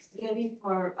 Gary,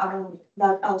 for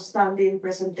that outstanding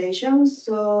presentation.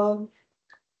 So,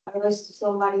 unless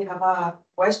somebody have a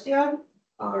question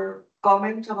or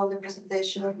comment about the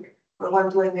presentation or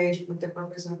want to engage with the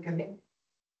professor Kevin.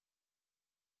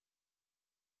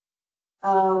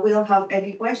 We don't have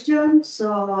any questions,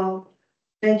 so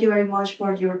thank you very much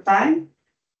for your time.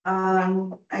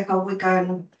 I hope we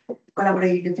can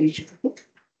collaborate in the future.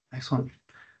 Excellent.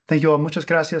 Thank you all. Muchas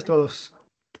gracias a todos.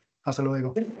 Hasta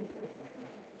luego.